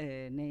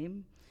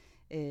name,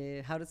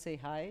 how to say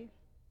hi,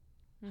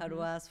 how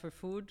to ask for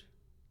food,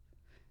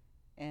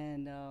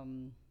 and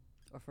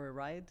or for a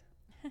ride,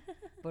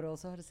 but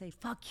also how to say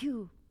fuck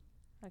you.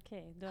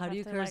 Okay. How do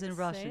you curse in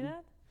Russian?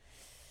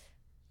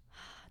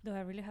 Do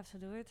I really have to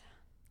do it?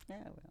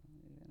 Yeah, well.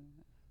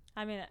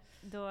 I mean,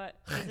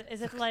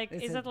 is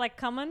it like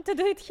common to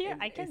do it here?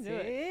 I can do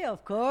it.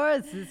 Of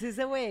course, this is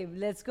a way.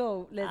 Let's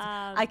go.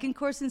 I can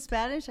curse in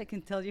Spanish. I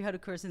can tell you how to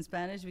curse in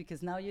Spanish,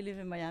 because now you live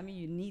in Miami.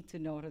 You need to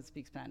know how to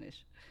speak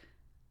Spanish.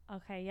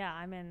 Okay, yeah.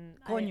 I mean,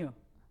 coño.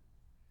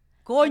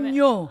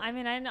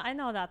 I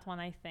know that one.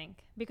 I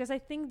think, because I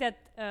think that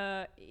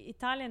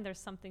Italian,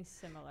 there's something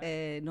similar.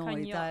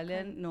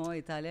 Italian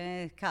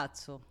is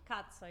cazzo.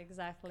 Cazzo,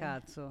 exactly.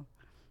 Cazzo.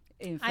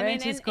 In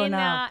French, it's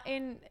connard.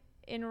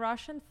 In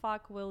Russian,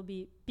 fuck will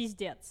be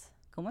pizdец.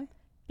 ¿Cómo es?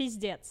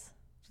 Pizdец.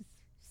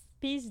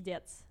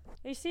 Pizdец.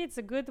 You see, it's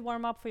a good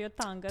warm-up for your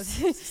tongue,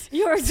 because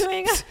you're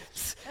doing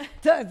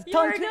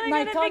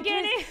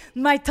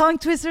my tongue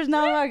twisters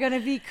now are going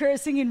to be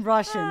cursing in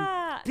Russian.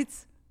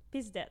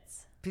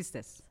 Pizdец.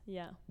 Pizdec.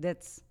 Yeah.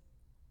 That's.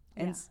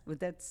 Ends with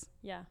that's.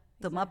 Yeah.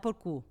 Toma por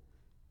cu.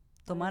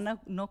 Toma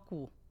no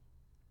cu.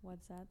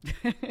 What's that?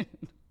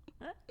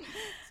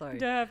 Sorry.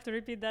 Do I have to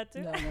repeat that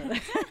too? No.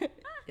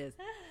 Yes.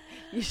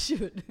 You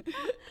should.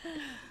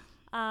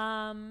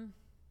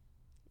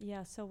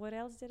 Yeah, so what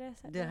else did I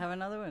say? Do you have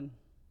another one?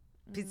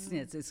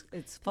 Pizdec,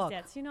 it's fuck.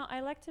 Pizdec. I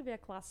like to be a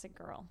classic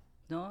girl.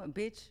 No,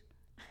 bitch?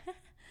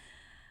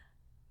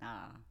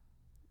 Nah.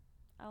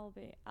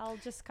 I'll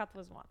just cut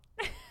with one.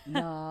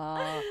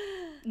 No.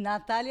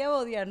 Natalia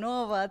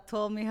Bodianova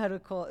told me how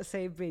to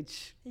say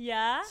bitch.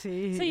 Yeah?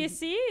 Sí. So you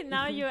see,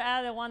 now you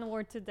add a 1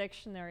 word to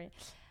dictionary.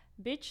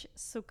 Bitch,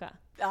 suka.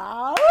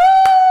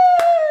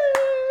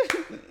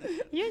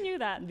 You knew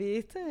that.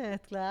 ¿Viste?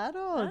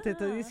 Claro. Te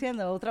estoy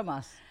diciendo otra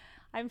más.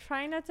 I'm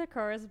trying not to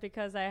curse,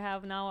 because I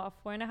have now a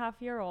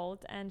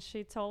 4.5-year-old, and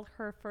she told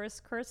her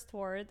first cursed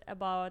word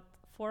about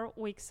 4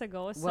 weeks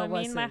ago. So What me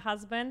was and my it?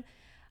 husband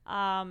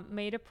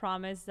made a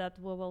promise that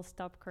we will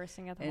stop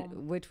cursing at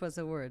home. Which was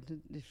the word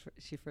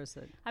she first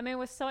said? I mean, it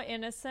was so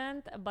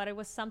innocent, but it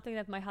was something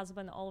that my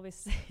husband always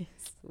says.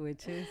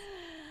 Which is?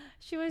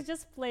 She was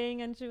just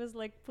playing and she was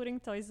like putting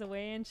toys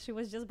away and she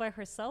was just by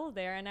herself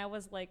there. And I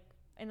was like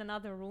in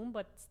another room,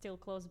 but still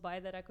close by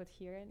that I could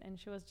hear it. And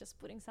she was just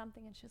putting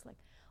something and she was like,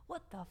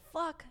 what the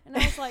fuck? And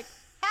I was like,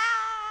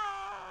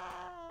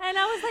 and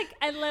I was like,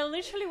 I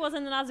literally was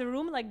in another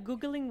room, like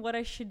Googling what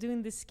I should do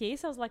in this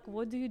case. I was like,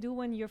 what do you do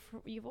when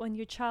when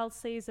your child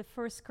says the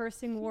first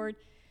cursing word?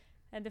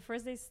 And the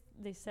first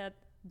they said,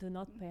 do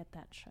not pay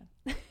attention.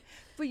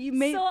 But you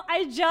made... So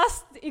I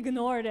just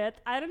ignored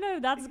it. I don't know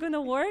if that's going to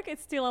work.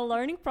 It's still a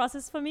learning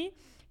process for me.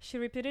 She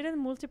repeated it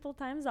multiple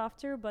times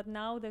after, but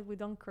now that we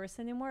don't curse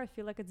anymore, I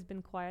feel like it's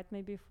been quiet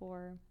maybe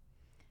for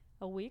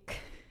a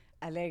week.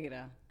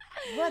 Alegra.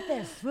 What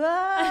the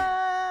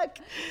fuck?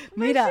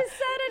 Mira. She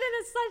said it in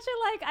such a,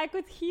 like, I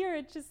could hear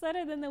it. She said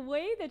it in a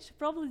way that she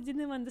probably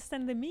didn't even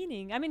understand the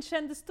meaning. I mean, she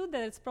understood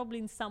that it's probably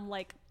in some,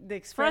 like,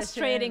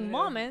 frustrating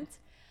moment.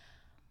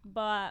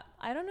 But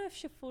I don't know if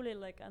she fully,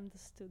 like,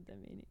 understood the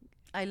meaning.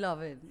 I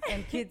love it.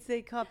 And kids,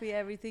 they copy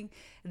everything.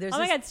 There's oh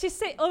my God,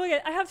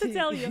 I have to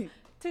tell you.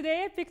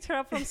 Today I picked her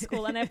up from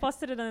school and I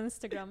posted it on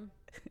Instagram.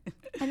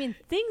 I mean,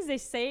 things they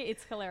say,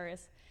 it's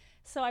hilarious.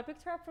 So I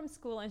picked her up from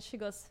school and she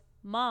goes,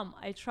 Mom,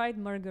 I tried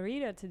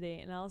margarita today.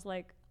 And I was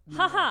like,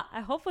 haha, I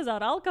hope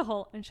without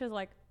alcohol. And she was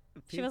like,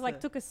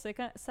 took a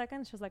second.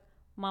 She was like,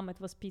 Mom, it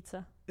was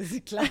pizza. And I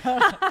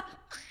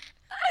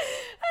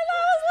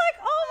was like,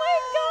 oh my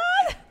God.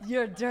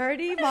 Your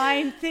dirty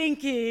mind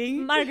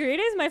thinking.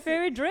 Margarita is my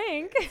favorite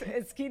drink.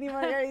 Skinny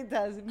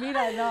margaritas.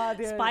 Mira, no,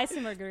 dude.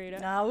 Spicy margarita.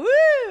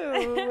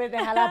 Woo! With the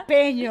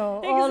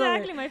jalapeno.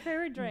 Exactly, my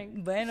favorite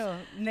drink. Bueno,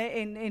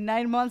 in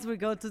 9 months we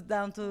go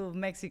down to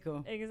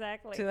Mexico.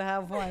 Exactly. To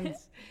have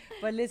ones.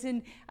 But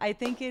listen, I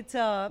think it's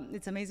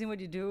amazing what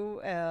you do.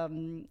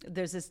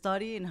 There's a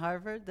study in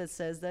Harvard that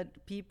says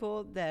that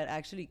people that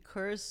actually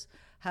curse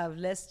have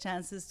less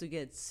chances to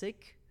get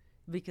sick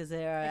because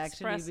they are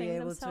actually be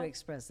able to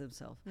express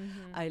themselves.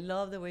 Mm-hmm. I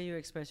love the way you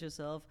express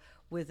yourself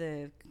with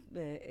the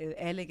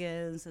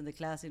elegance and the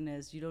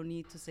classiness. You don't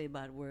need to say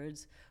bad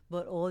words,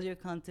 but all your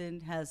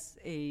content has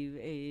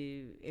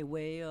a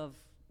way of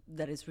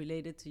that is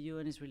related to you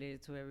and is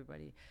related to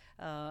everybody.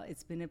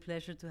 It's been a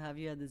pleasure to have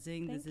you at the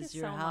Zingg. This is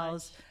your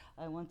house.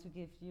 I want to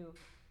give you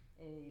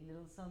a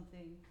little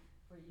something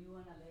for you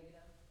and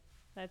Alegra.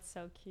 That's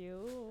so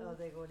cute. Oh,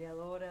 the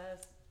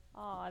goleadoras.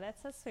 Oh,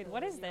 that's so sweet. So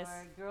what is this?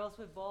 Girls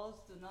with balls.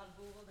 Do not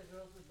Google the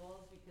girls with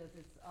balls because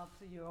it's up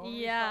to your own.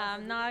 Yeah,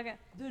 I'm not gonna.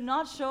 Do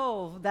not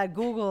show that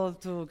Google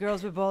to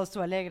girls with balls to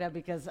Alegra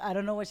because I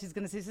don't know what she's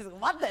gonna say. She's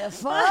like, what the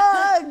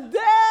fuck,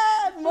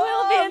 Dad? Mom,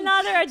 will be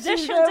another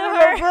addition to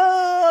her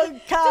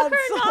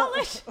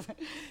knowledge.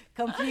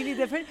 Completely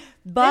different.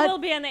 But it will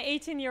be an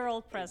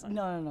 18-year-old present.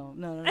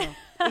 No.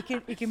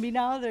 It can be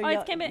now.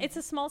 It can be. It's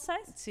a small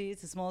size. See,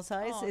 it's a small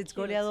size. Oh, it's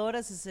cute.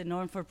 Goleadoras. It's a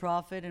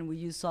non-for-profit, and we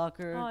use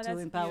soccer to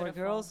empower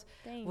girls.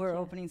 We're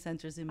opening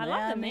centers in Miami.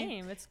 I love the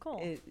name. It's cool.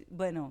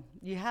 Bueno,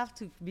 you have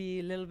to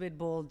be a little bit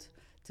bold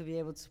to be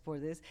able to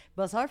support this.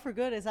 Bazaar for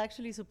Good is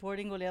actually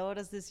supporting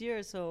Goleadoras this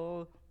year.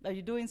 So, are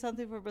you doing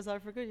something for Bazaar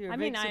for Good? You're a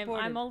big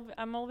supporter.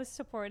 I'm always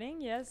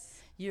supporting.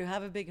 Yes. You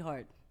have a big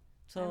heart.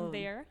 So I'm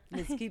there.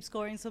 Let's keep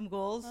scoring some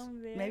goals.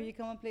 Maybe you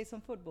come and play some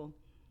football.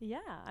 Yeah,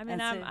 I mean,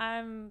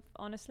 I'm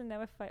honestly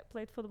never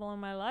played football in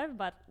my life,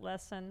 but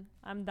listen,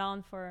 I'm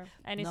down for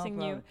anything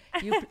new.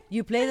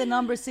 You play the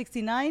number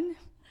 69.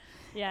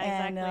 Yeah,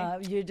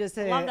 exactly. And you just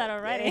love that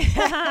already.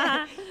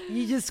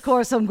 You just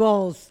score some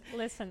goals.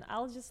 Listen,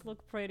 I'll just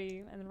look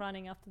pretty and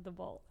running after the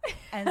ball.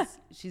 And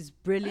she's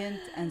brilliant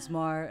and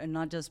smart, and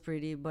not just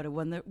pretty, but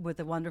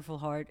with a wonderful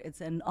heart. It's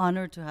an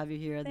honor to have you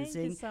here at the Zingg.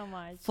 Thank you so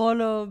much.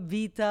 Follow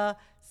Vita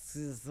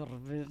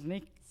Sidorkina.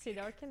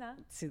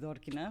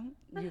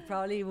 You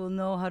probably will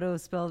know how to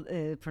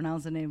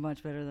pronounce the name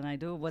much better than I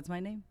do. What's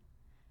my name?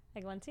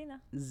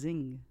 Eglantina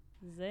Zingg.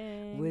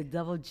 Zingg. With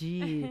double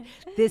G.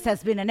 This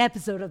has been an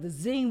episode of the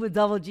Zingg with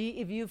double G.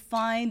 If you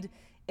find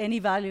any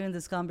value in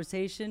this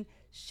conversation,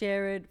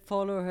 share it,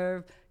 follow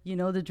her. You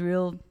know the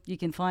drill. You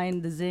can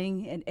find the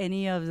Zingg in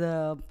any of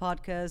the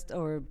podcast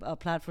or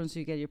platforms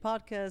you get your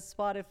podcasts,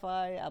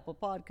 Spotify, Apple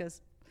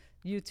Podcasts,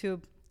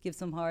 YouTube. Give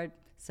some heart,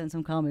 send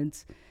some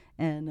comments.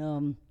 And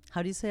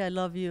how do you say I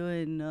love you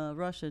in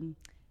Russian?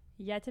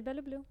 Я тебя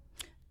люблю.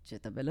 Я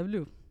тебя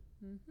люблю.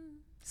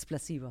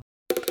 Splasiva.